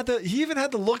even had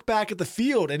to look back at the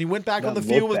field, and he went back on the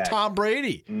field with Tom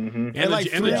Brady. Mm-hmm.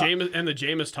 And the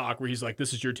Jameis talk where he's like,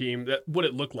 "This is your team." That what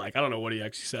it looked like. I don't know what he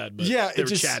actually said, but they were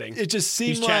chatting. It just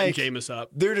seemed he's like Jameis up.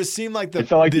 There just seemed like this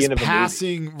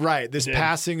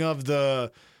passing of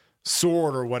the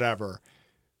sword or whatever.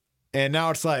 And now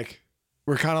it's like,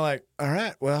 we're kind of like, all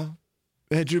right, well,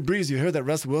 hey, Drew Brees, you heard that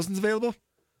Russell Wilson's available?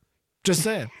 Just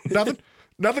saying.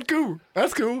 Nothing cool.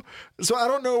 That's cool. So I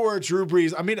don't know where Drew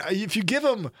Brees, I mean, if you give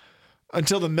him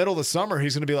until the middle of the summer,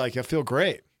 he's going to be like, I feel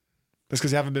great. That's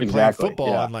because you haven't been playing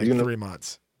football in like 3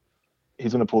 months.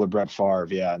 He's going to pull a Brett Favre,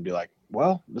 and be like,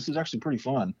 well, this is actually pretty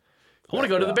fun. I want to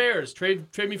go to the Bears. Trade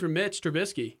me for Mitch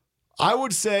Trubisky. I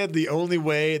would say the only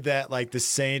way that like the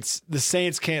Saints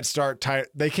can't start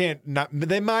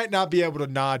they might not be able to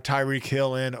nod Tyreek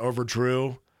Hill in over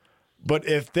Drew, but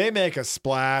if they make a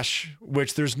splash,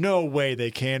 which there's no way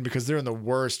they can because they're in the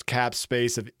worst cap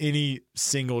space of any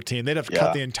single team. They'd have to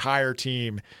cut the entire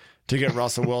team to get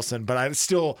Russell Wilson, but I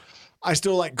still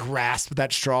like grasp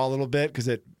that straw a little bit because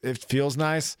it feels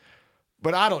nice.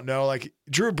 But I don't know. Like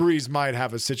Drew Brees might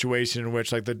have a situation in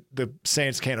which like the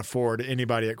Saints can't afford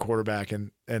anybody at quarterback, and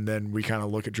then we kind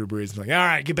of look at Drew Brees and like, all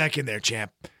right, get back in there,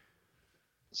 champ.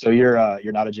 So you're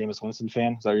not a Jameis Winston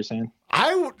fan? Is that what you're saying?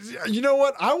 You know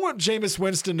what? I want Jameis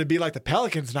Winston to be like the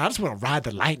Pelicans, and I just want to ride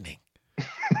the lightning.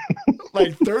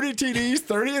 Like 30 TDs,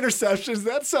 30 interceptions.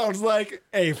 That sounds like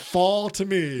a fall to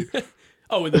me.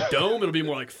 Oh, in the dome, it'll be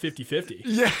more like 50-50.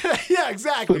 Yeah,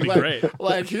 exactly. It'll be great.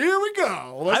 Like, here we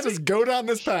go. Let's just go down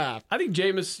this path. I think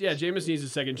Jameis needs a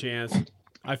second chance.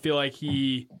 I feel like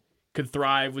he could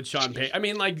thrive with Sean Payton. I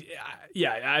mean, like,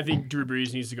 I think Drew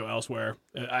Brees needs to go elsewhere.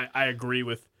 I agree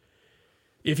with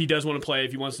if he does want to play,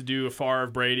 if he wants to do a Favre,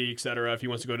 Brady, et cetera, if he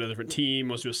wants to go to a different team,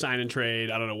 wants to do a sign and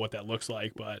trade. I don't know what that looks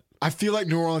like, but I feel like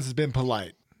New Orleans has been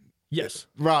polite. Yes.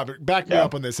 Robert, back me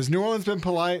up on this. Has New Orleans been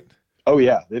polite? Oh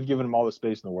yeah, they've given him all the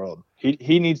space in the world.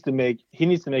 He needs to make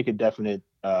a definite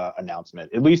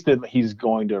announcement. At least that he's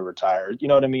going to retire. You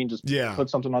know what I mean? Just put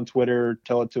something on Twitter,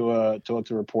 tell it to a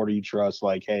reporter you trust,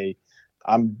 like, hey,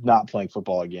 I'm not playing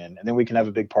football again. And then we can have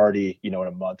a big party, in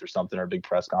a month or something, or a big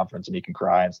press conference, and he can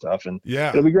cry and stuff, and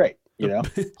it'll be great.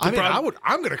 I'm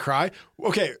gonna cry.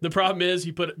 Okay. The problem is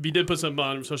he did put something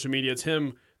on social media. It's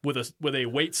him with a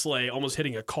weight sleigh almost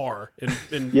hitting a car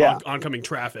in oncoming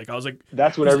traffic. I was like,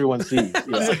 that's what everyone sees. Yeah.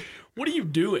 Like, what are you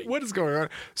doing? What is going on?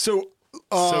 So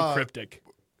cryptic.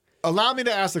 Allow me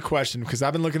to ask the question, because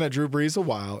I've been looking at Drew Brees a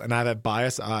while and I've had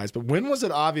biased eyes. But when was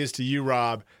it obvious to you,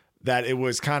 Rob, that it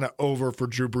was kind of over for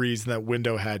Drew Brees and that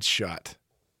window had shut?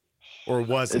 Or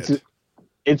was it?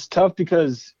 It's tough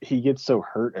because he gets so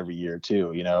hurt every year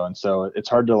too, and so it's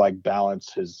hard to like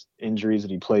balance his injuries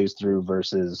that he plays through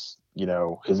versus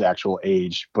his actual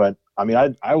age. But I mean,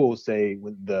 I will say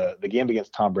with the game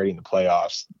against Tom Brady in the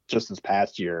playoffs just this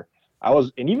past year,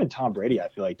 and even Tom Brady, I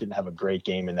feel like didn't have a great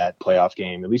game in that playoff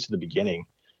game, at least at the beginning.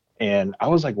 And I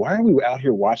was like, why are we out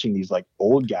here watching these like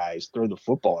old guys throw the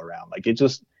football around? Like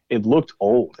it looked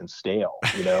old and stale,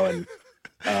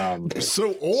 and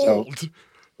so old.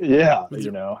 So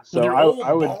So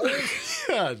I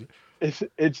would.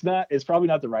 It's probably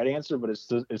not the right answer, but it's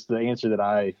the answer that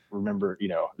I remember.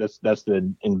 That's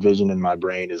the envision in my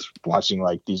brain is watching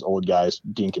like these old guys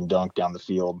dink and dunk down the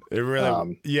field. It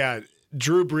really,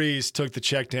 Drew Brees took the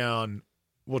check down.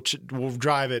 We'll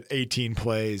drive it 18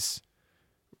 plays,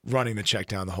 running the check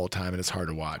down the whole time, and it's hard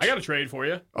to watch. I got a trade for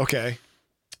you. Okay.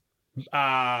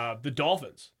 The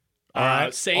Dolphins. All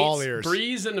right. Saints. All ears.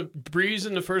 Breeze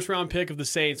in the first round pick of the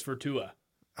Saints for Tua.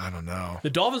 I don't know. The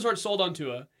Dolphins aren't sold on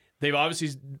Tua. They've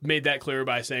obviously made that clear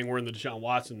by saying we're in the Deshaun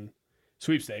Watson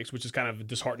sweepstakes, which is kind of a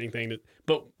disheartening thing.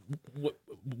 But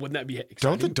wouldn't that be exciting?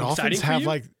 Don't the Dolphins have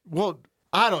like? Well,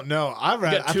 I don't know. I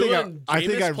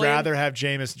think I'd rather have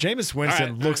Jameis. Jameis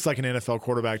Winston looks like an NFL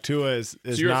quarterback. Tua is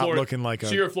not looking like a.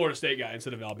 So you're a Florida State guy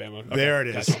instead of Alabama. Okay. There it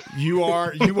is. Gotcha. You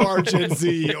are Gen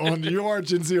Z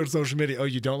on social media. Oh,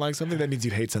 you don't like something? That means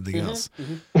you'd hate something else.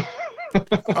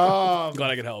 Glad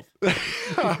I could help.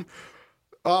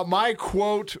 My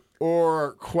quote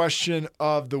or question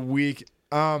of the week.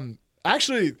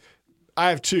 Actually, I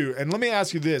have two, and let me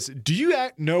ask you this: do you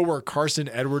know where Carson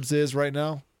Edwards is right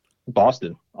now?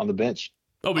 Boston on the bench.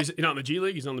 Oh, but he's not in the G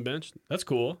League. He's on the bench. That's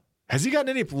cool. Has he gotten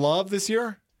any love this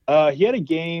year? He had a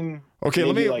game. Okay,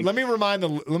 let me remind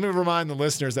the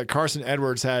listeners that Carson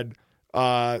Edwards had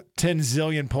 10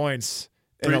 zillion points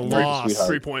in a loss,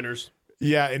 3-pointers.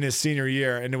 Yeah, in his senior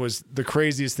year, and it was the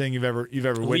craziest thing you've ever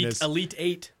witnessed. Elite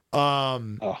 8. It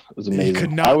was amazing. He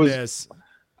could not miss.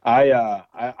 I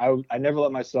never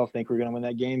let myself think we were going to win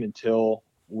that game until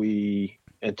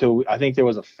I think there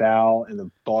was a foul and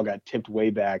the ball got tipped way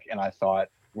back, and I thought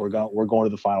we're going to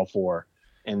the Final Four.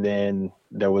 And then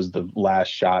there was the last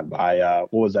shot by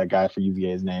what was that guy for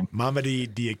UVA's name?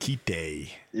 Mamadi Diakite.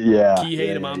 Yeah.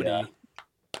 Kihei to Mamadi.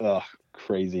 Ugh,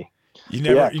 crazy. You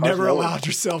never allowed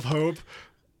yourself hope.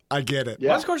 I get it. Yeah.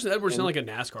 Why does Carson Edwards sound like a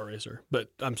NASCAR racer? But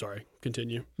I'm sorry.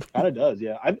 Continue. Kind of does,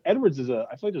 yeah. Edwards I feel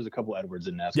like there's a couple Edwards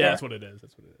in NASCAR. Yeah, that's what it is.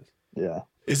 Yeah.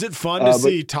 Is it fun to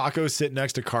see Taco sit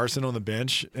next to Carson on the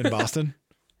bench in Boston?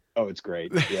 Oh, it's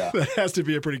great. Yeah. That has to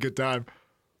be a pretty good time.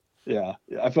 Yeah.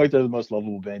 I feel like they're the most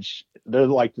lovable bench. They're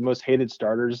like the most hated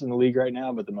starters in the league right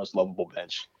now, but the most lovable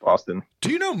bench. Boston.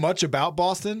 Do you know much about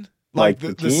Boston? Like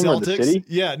the team Celtics? Or the city?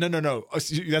 Yeah, no.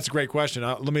 That's a great question.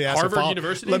 Let me ask Harvard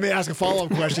University? Let me ask a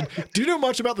follow-up question. Do you know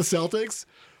much about the Celtics?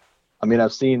 I mean,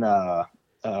 I've seen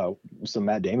some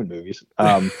Matt Damon movies.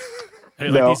 I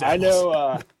know.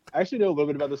 I actually know a little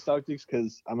bit about the Celtics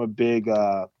because I'm a big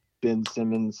Ben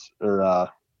Simmons or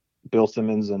Bill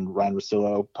Simmons and Ryan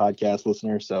Russillo podcast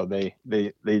listener, so they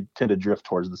tend to drift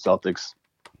towards the Celtics.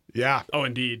 Yeah. Oh,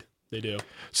 indeed. They do.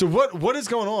 So what is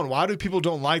going on? Why do people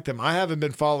don't like them? I haven't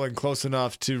been following close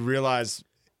enough to realize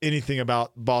anything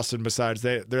about Boston besides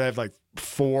they have like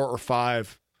 4 or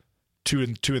 5 2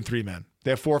 and 3 men.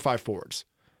 They have 4 or 5 forwards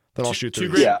that all shoot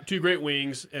threes. Two great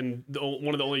wings, and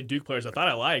one of the only Duke players I thought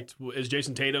I liked is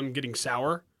Jason Tatum getting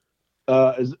sour.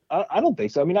 I don't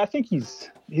think so. I mean, I think he's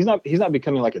not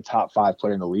becoming like a top 5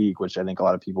 player in the league, which I think a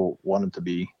lot of people want him to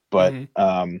be. But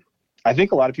I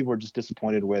think a lot of people are just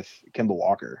disappointed with Kemba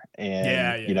Walker,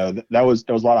 and there was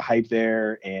a lot of hype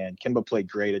there, and Kemba played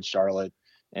great at Charlotte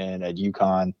and at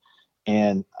UConn,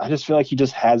 and I just feel like he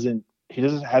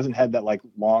hasn't had that like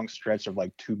long stretch of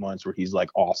like 2 months where he's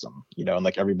like awesome, and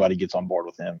like everybody gets on board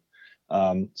with him.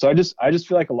 So I just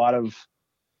feel like a lot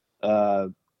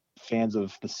of fans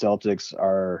of the Celtics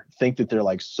think that they're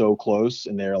like so close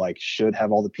and they're like should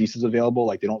have all the pieces available.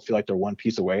 Like they don't feel like they're one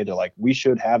piece away. They're like, we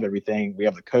should have everything. We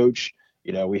have the coach,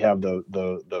 we have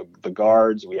the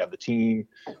guards, we have the team,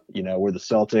 we're the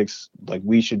Celtics. Like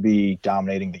we should be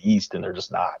dominating the East, and they're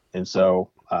just not. And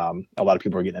so a lot of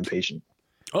people are getting impatient.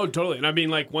 Oh, totally. And I mean,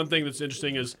 like one thing that's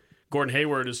interesting is Gordon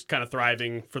Hayward is kind of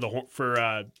thriving for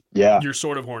your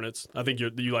sort of Hornets. I think you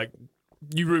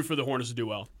root for the Hornets to do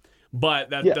well. But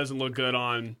that doesn't look good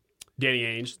on Danny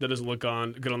Ainge. That doesn't look good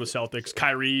on the Celtics.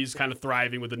 Kyrie's kind of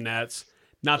thriving with the Nets.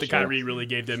 Not that Kyrie really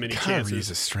gave them any chances. Kyrie's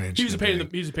a strange. He was a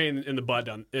pain in the butt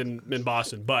in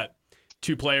Boston. But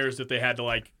 2 players that they had to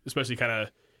like, especially kind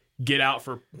of get out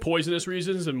for poisonous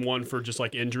reasons, and one for just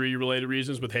like injury related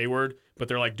reasons with Hayward. But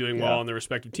they're like doing well on their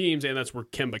respective teams, and that's where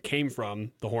Kemba came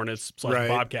from, the Hornets /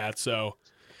 Bobcats. So,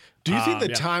 do you think the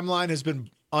timeline has been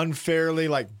unfairly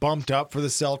like bumped up for the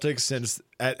Celtics since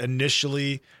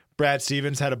initially Brad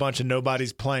Stevens had a bunch of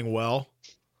nobodies playing well?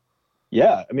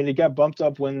 Yeah, I mean it got bumped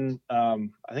up when I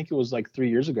think it was like 3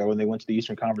 years ago when they went to the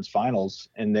Eastern Conference Finals,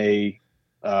 and they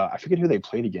I forget who they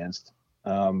played against,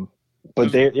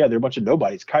 but they're a bunch of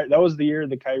nobodies. That was the year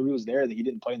that Kyrie was there that he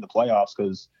didn't play in the playoffs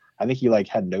because I think he like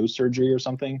had nose surgery or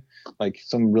something, like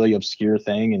some really obscure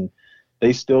thing, and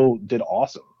they still did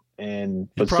awesome.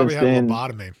 But probably since had then,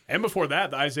 lobotomy. And before that,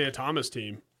 the Isaiah Thomas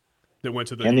team that went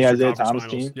to the Eastern Isaiah Conference Thomas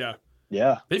Finals. team.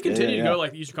 Yeah. They've continued to go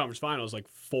like the Eastern Conference Finals like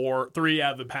 3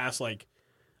 out of the past like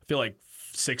I feel like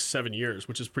 6-7 years,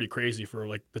 which is pretty crazy for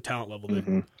like the talent level.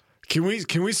 Mm-hmm.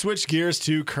 Can we switch gears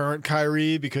to current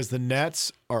Kyrie, because the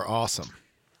Nets are awesome,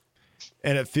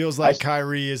 and it feels like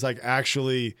Kyrie is like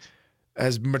actually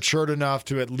has matured enough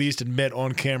to at least admit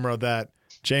on camera that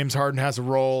James Harden has a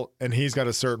role and he's got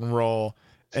a certain role,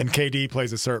 and KD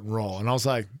plays a certain role. And I was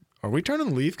like, are we turning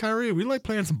to leave Kyrie? Are we like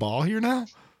playing some ball here now?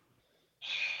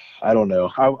 I don't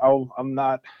know. I'm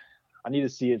not. I need to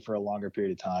see it for a longer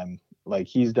period of time Like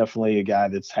he's definitely a guy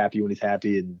that's happy when he's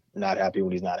happy and not happy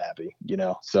when he's not happy,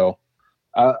 So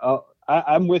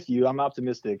I'm with you. I'm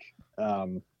optimistic.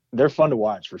 They're fun to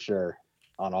watch for sure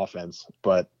on offense,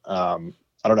 but I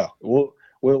don't know.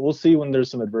 We'll see when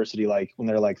there's some adversity, like when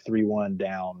they're like 3-1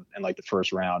 down in like the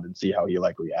first round, and see how he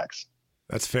like reacts.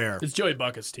 That's fair. It's Joey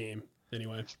Bucket's team.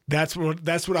 Anyway, that's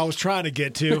what I was trying to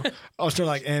get to. I was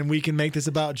trying to and we can make this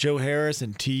about Joe Harris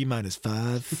and T minus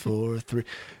 5, 4, 3.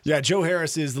 Yeah, Joe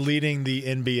Harris is leading the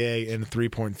NBA in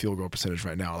 3-point field goal percentage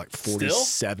right now, like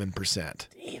 47%.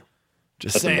 Damn,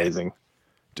 That's amazing.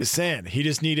 Just saying, he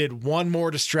just needed one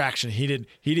more distraction.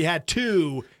 He had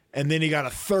 2, and then he got a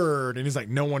 3rd, and he's like,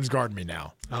 no one's guarding me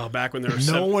now. Oh, back when there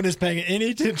were no one is paying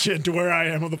any attention to where I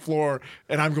am on the floor,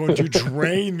 and I'm going to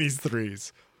drain these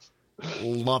threes.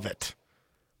 Love it.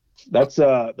 That's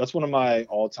one of my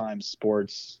all-time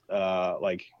sports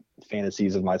like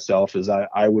fantasies of myself is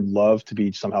I would love to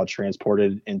be somehow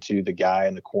transported into the guy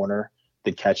in the corner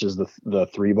that catches the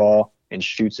 3 ball and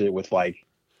shoots it with like,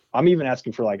 I'm even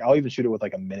asking for like, I'll even shoot it with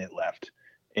like a minute left.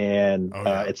 And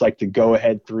it's like the go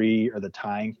ahead 3 or the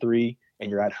tying 3,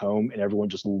 and you're at home and everyone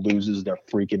just loses their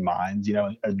freaking minds,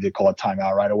 they call it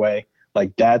timeout right away.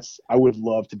 Like I would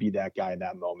love to be that guy in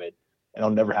that moment. And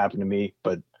it'll never happen to me,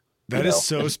 but that is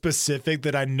so specific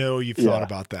that I know you've thought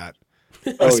about that.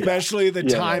 Especially the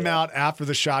timeout after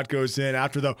the shot goes in,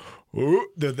 after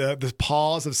the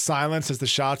pause of silence as the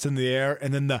shot's in the air,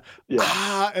 and then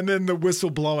and then the whistle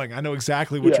blowing. I know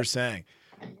exactly what you're saying.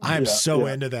 I am so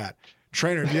into that.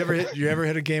 Trainer, you ever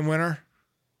hit a game winner?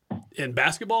 In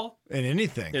basketball? In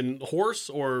anything. In horse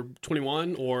or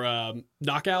 21 or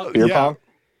knockout? Beer pong?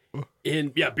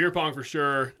 Beer pong for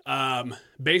sure.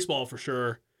 Baseball for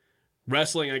sure.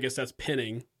 Wrestling, I guess that's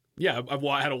pinning. Yeah, I've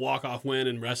had a walk-off win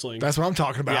in wrestling. That's what I'm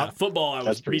talking about. Yeah, football, I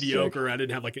was mediocre. Sick. I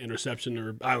didn't have like an interception,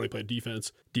 or I only played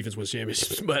defense. Defense wins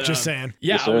championships. But just saying.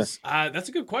 Yeah, that's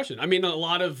a good question. I mean, a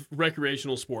lot of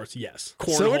recreational sports, yes.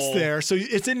 Cornhole. So it's there. So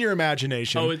it's in your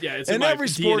imagination. Oh, yeah. It's and in every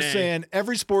sports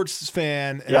DNA. sports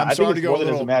fan. And yeah, I'm I sorry think to it's go more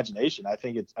than his imagination. I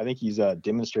think he's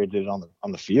demonstrated it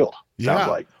on the field. Sounds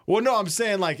like. Well, no, I'm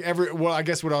saying like I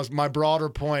guess my broader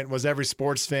point was every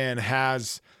sports fan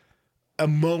has a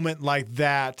moment like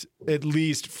that at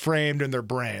least framed in their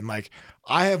brain. Like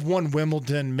I have won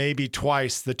Wimbledon maybe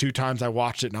twice the 2 times I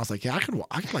watched it, and I was like, yeah, I could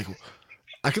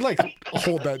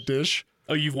hold that dish.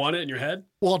 Oh, you've won it in your head?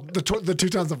 Well, the 2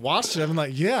 times I've watched it, I'm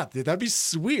like, yeah, that'd be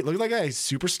sweet. Look at that guy, he's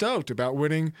super stoked about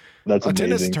winning a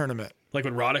tennis tournament. Like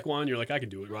when Roddick won, you're like, I can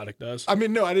do what Roddick does. I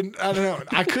mean, no, I don't know.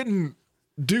 I couldn't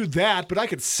do that, but I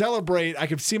could celebrate. I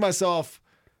could see myself.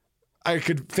 I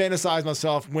could fantasize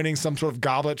myself winning some sort of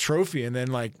goblet trophy and then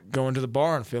like going to the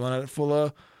bar and filling it full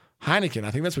of Heineken.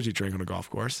 I think that's what you drink on a golf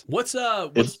course. What's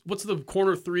the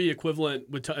corner 3 equivalent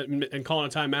and calling a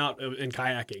timeout in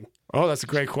kayaking? Oh, that's a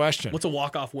great question. What's a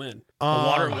walk-off win?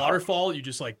 A waterfall? You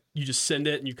just send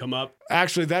it and you come up.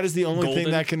 Actually, that is the only thing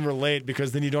that can relate,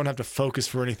 because then you don't have to focus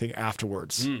for anything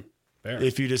afterwards. Fair.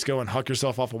 If you just go and huck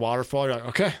yourself off a waterfall, you're like,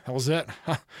 okay, that was it.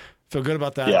 Feel good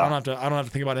about that. Yeah. I don't have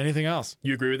to think about anything else.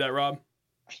 You agree with that, Rob?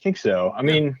 I think so. I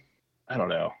mean, I don't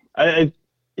know.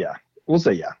 We'll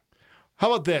say yeah.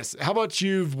 How about this? How about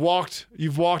you've walked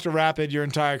a rapid your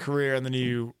entire career, and then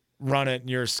you run it and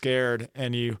you're scared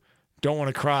and you don't want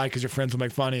to cry because your friends will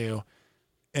make fun of you,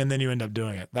 and then you end up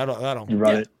doing it. That'll you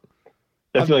run it.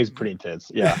 That feeling's pretty intense.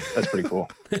 Yeah, that's pretty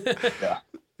cool. Yeah.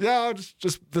 Yeah, let's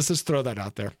just throw that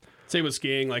out there. Same with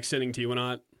skiing, like sitting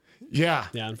Tiwanaut. Yeah.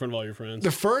 Yeah, in front of all your friends.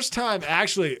 The first time,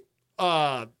 actually,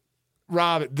 Rob,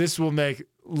 this will make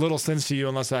little sense to you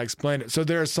unless I explain it. So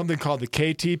there's something called the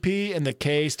KTP, and the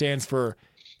K stands for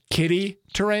Kiddie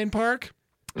Terrain Park.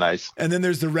 Nice. And then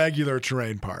there's the regular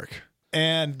terrain park.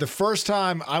 And the first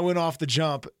time I went off the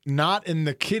jump, not in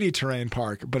the Kiddie Terrain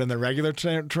Park, but in the regular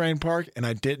terrain park, and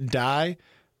I didn't die,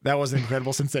 that was an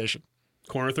incredible sensation.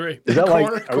 Corner 3. Is that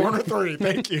corner 3?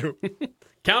 Thank you.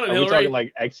 Count it, Are Hillary. we talking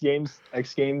like X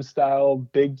Games style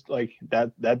big, like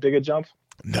that big a jump?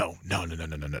 No.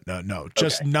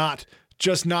 Just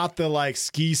not the like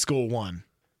ski school one.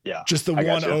 Yeah. Just the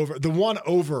one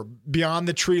over beyond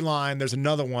the tree line. There's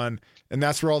another one, and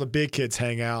that's where all the big kids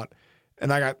hang out.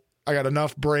 And I got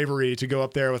enough bravery to go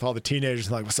up there with all the teenagers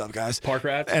and like, what's up, guys? Park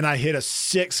rats. And I hit a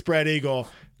sick spread eagle.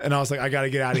 And I was like, I got to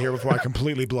get out of here before I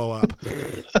completely blow up.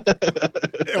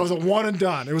 It was a one and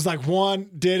done. It was like one,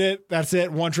 did it, that's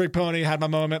it, one trick pony, had my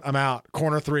moment, I'm out.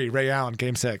 Corner 3, Ray Allen,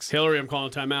 game 6. Hillary, I'm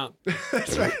calling timeout.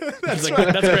 That's right. That's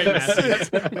great, Massey.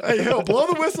 Hey, yo, blow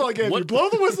the whistle I gave you. Blow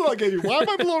the whistle I gave you. Why am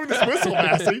I blowing this whistle,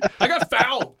 Massey? I got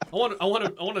fouled. I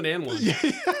want an and one. Yeah.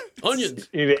 Onions.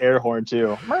 You need an air horn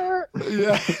too.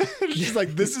 Yeah. She's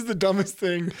like, this is the dumbest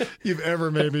thing you've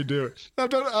ever made me do.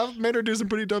 I've made her do some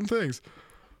pretty dumb things.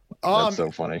 That's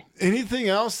so funny. Anything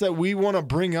else that we want to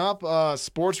bring up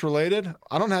sports related?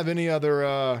 I don't have any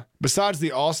other, besides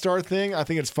the All-Star thing. I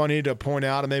think it's funny to point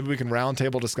out, and maybe we can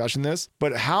roundtable discussion this,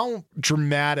 but how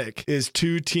dramatic is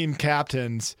 2 team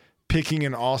captains picking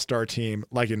an All-Star team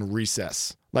like in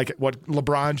recess? Like what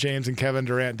LeBron James and Kevin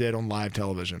Durant did on live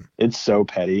television. It's so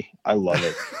petty. I love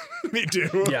it. Me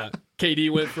too. Yeah.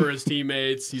 KD went for his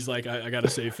teammates. He's like, I got to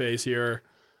save face here.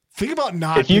 Think about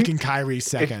not picking Kyrie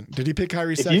second. Did he pick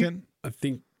Kyrie second? I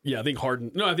think Harden.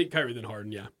 No, I think Kyrie then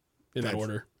Harden. Yeah, in that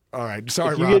order. All right.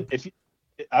 Sorry, Rob.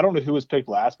 I don't know who was picked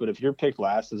last, but if you're picked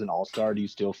last as an All-Star, do you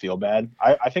still feel bad?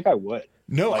 I think I would.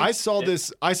 No, I saw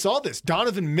this.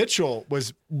 Donovan Mitchell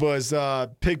was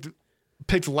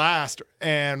picked last,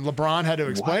 and LeBron had to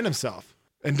explain himself.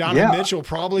 And Donovan Mitchell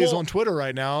probably is on Twitter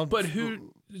right now. But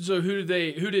who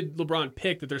did LeBron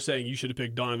pick that they're saying you should have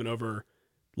picked Donovan over?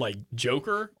 Like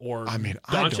Joker or Doncic?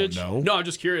 I don't know. No, I'm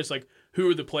just curious. Like, who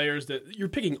are the players that you're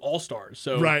picking all stars?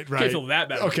 So right. You can't feel that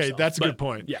bad. Okay, that's a good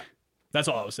point. Yeah, that's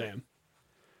all I was saying.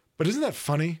 But isn't that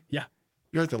funny? Yeah,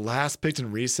 you're like the last picked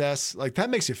in recess. Like that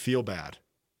makes you feel bad.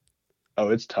 Oh,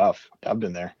 it's tough. I've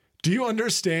been there. Do you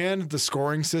understand the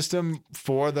scoring system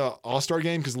for the All-Star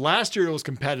game? Because last year it was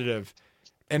competitive,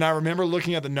 and I remember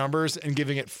looking at the numbers and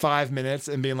giving it 5 minutes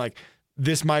and being like,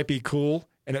 "This might be cool."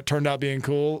 And it turned out being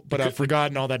cool, but I've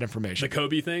forgotten all that information. The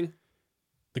Kobe thing?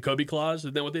 The Kobe clause?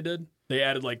 Isn't that what they did? They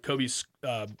added like Kobe's...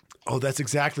 oh, that's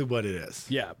exactly what it is.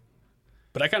 Yeah.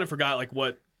 But I kind of forgot like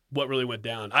what really went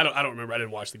down. I don't remember. I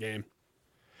didn't watch the game.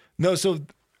 No, so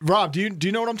Rob, do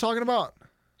you know what I'm talking about?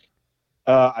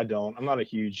 I don't. I'm not a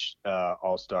huge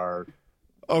All-Star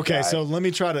Okay, guy. so let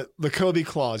me try to... The Kobe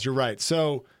clause, you're right.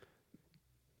 So...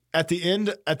 At the end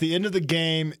of the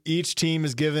game, each team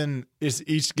is giving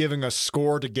a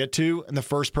score to get to, and the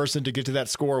first person to get to that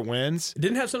score wins. It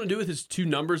didn't have something to do with his 2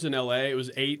 numbers in LA. It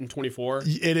was 8 and 24.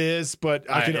 It is, but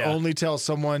I can only tell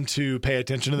someone to pay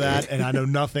attention to that, and I know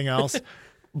nothing else.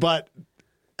 But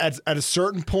at a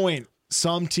certain point,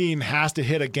 some team has to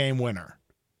hit a game winner.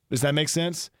 Does that make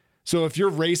sense? So if you're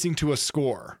racing to a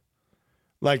score,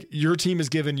 like your team is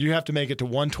given, you have to make it to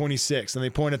 126, and they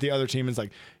point at the other team and it's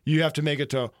like, you have to make it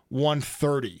to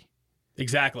 130.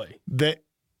 Exactly.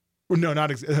 No, not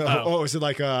exactly. Oh, is it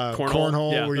like a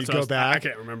cornhole where you go back? I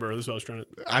can't remember. This is what I was trying to.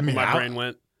 I mean, my brain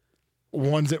went.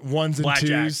 Ones and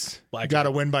twos. Got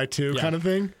to win by 2 kind of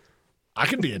thing. I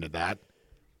could be into that.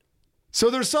 So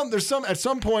there's some. At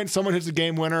some point, someone hits a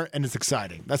game winner, and it's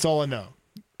exciting. That's all I know.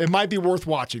 It might be worth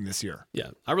watching this year. Yeah,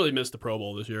 I really missed the Pro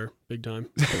Bowl this year, big time.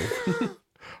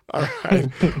 All right.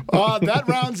 That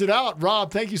rounds it out.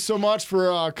 Rob, thank you so much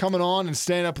for coming on and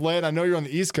staying up late. I know you're on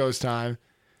the East Coast time.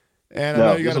 And I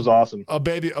know you got awesome. a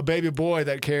baby boy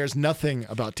that cares nothing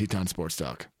about Teton Sports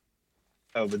Talk.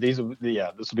 Oh, but this will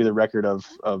be the record of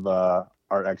our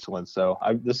excellence. So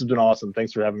this has been awesome.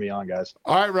 Thanks for having me on, guys.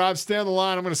 All right, Rob, stay on the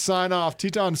line. I'm going to sign off.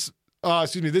 This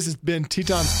has been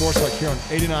Teton Sports Talk here on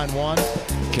 89.1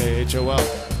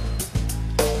 KHOL.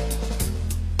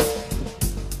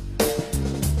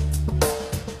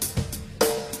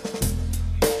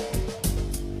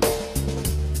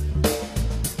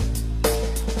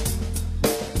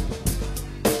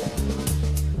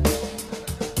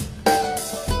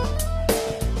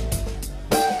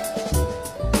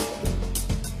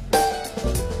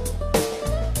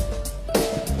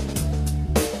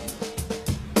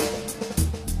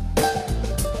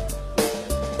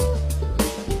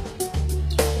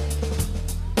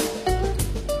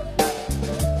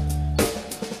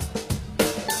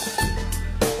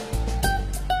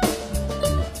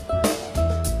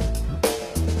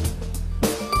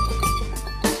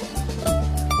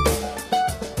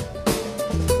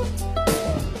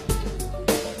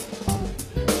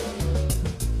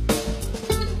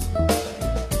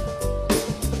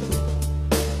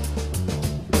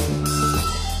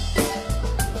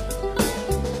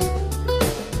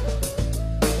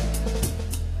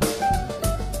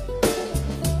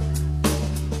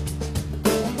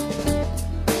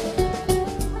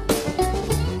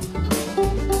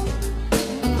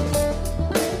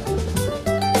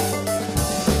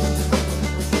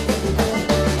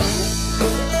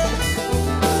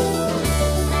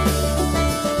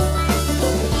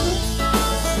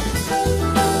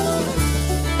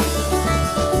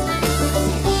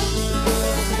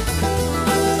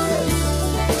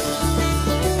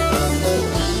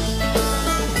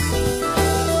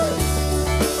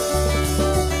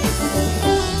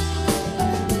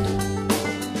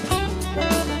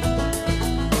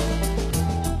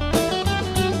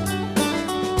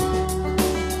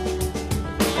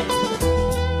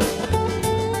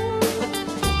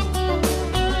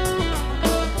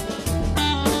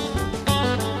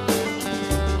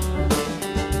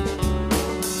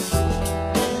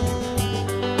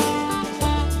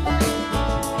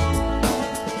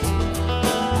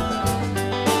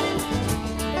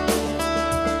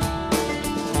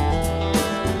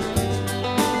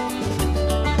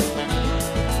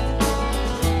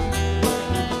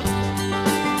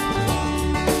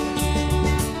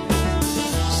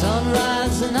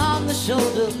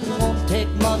 shoulder. Won't take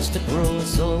much to grow a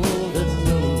soul to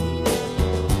know.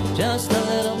 Just a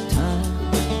little time.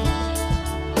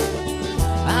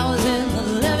 I was in the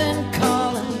living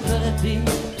calling. Could it be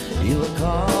you were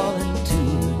calling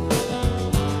too?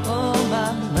 Oh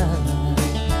my mind.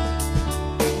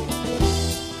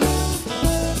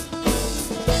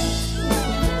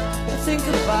 Think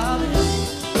about it.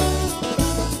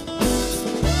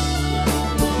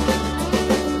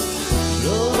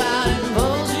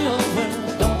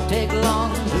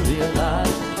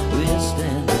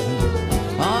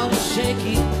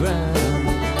 Shaky ground,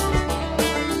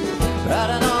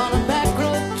 riding on a back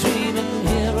road tree and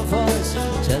hear a voice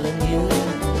telling you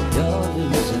you're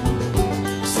losing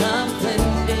something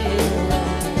dear.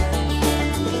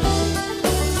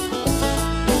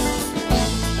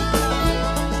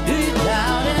 Do you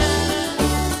doubt it?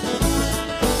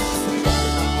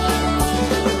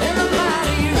 In the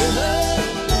mighty river,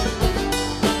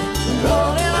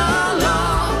 rolling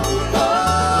along,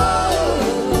 oh,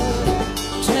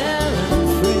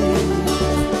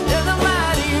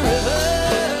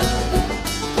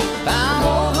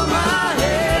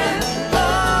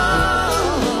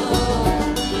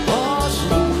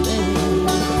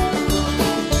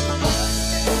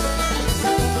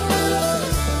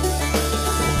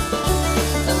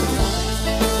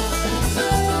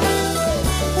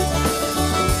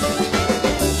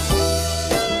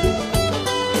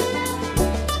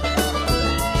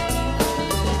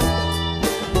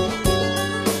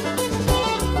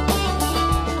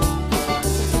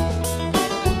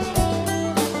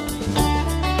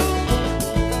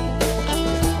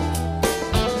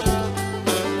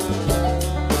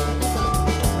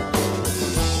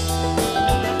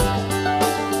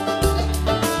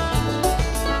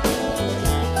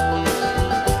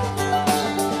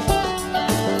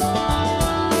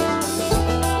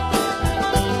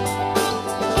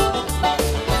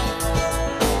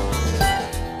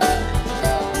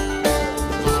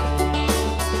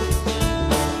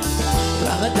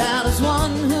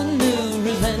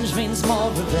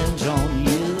 revenge on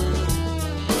you.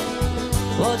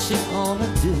 What's she gonna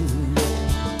do?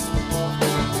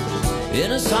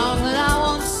 In a song that I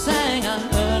once sang, I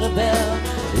heard a bell,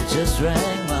 it just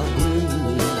rang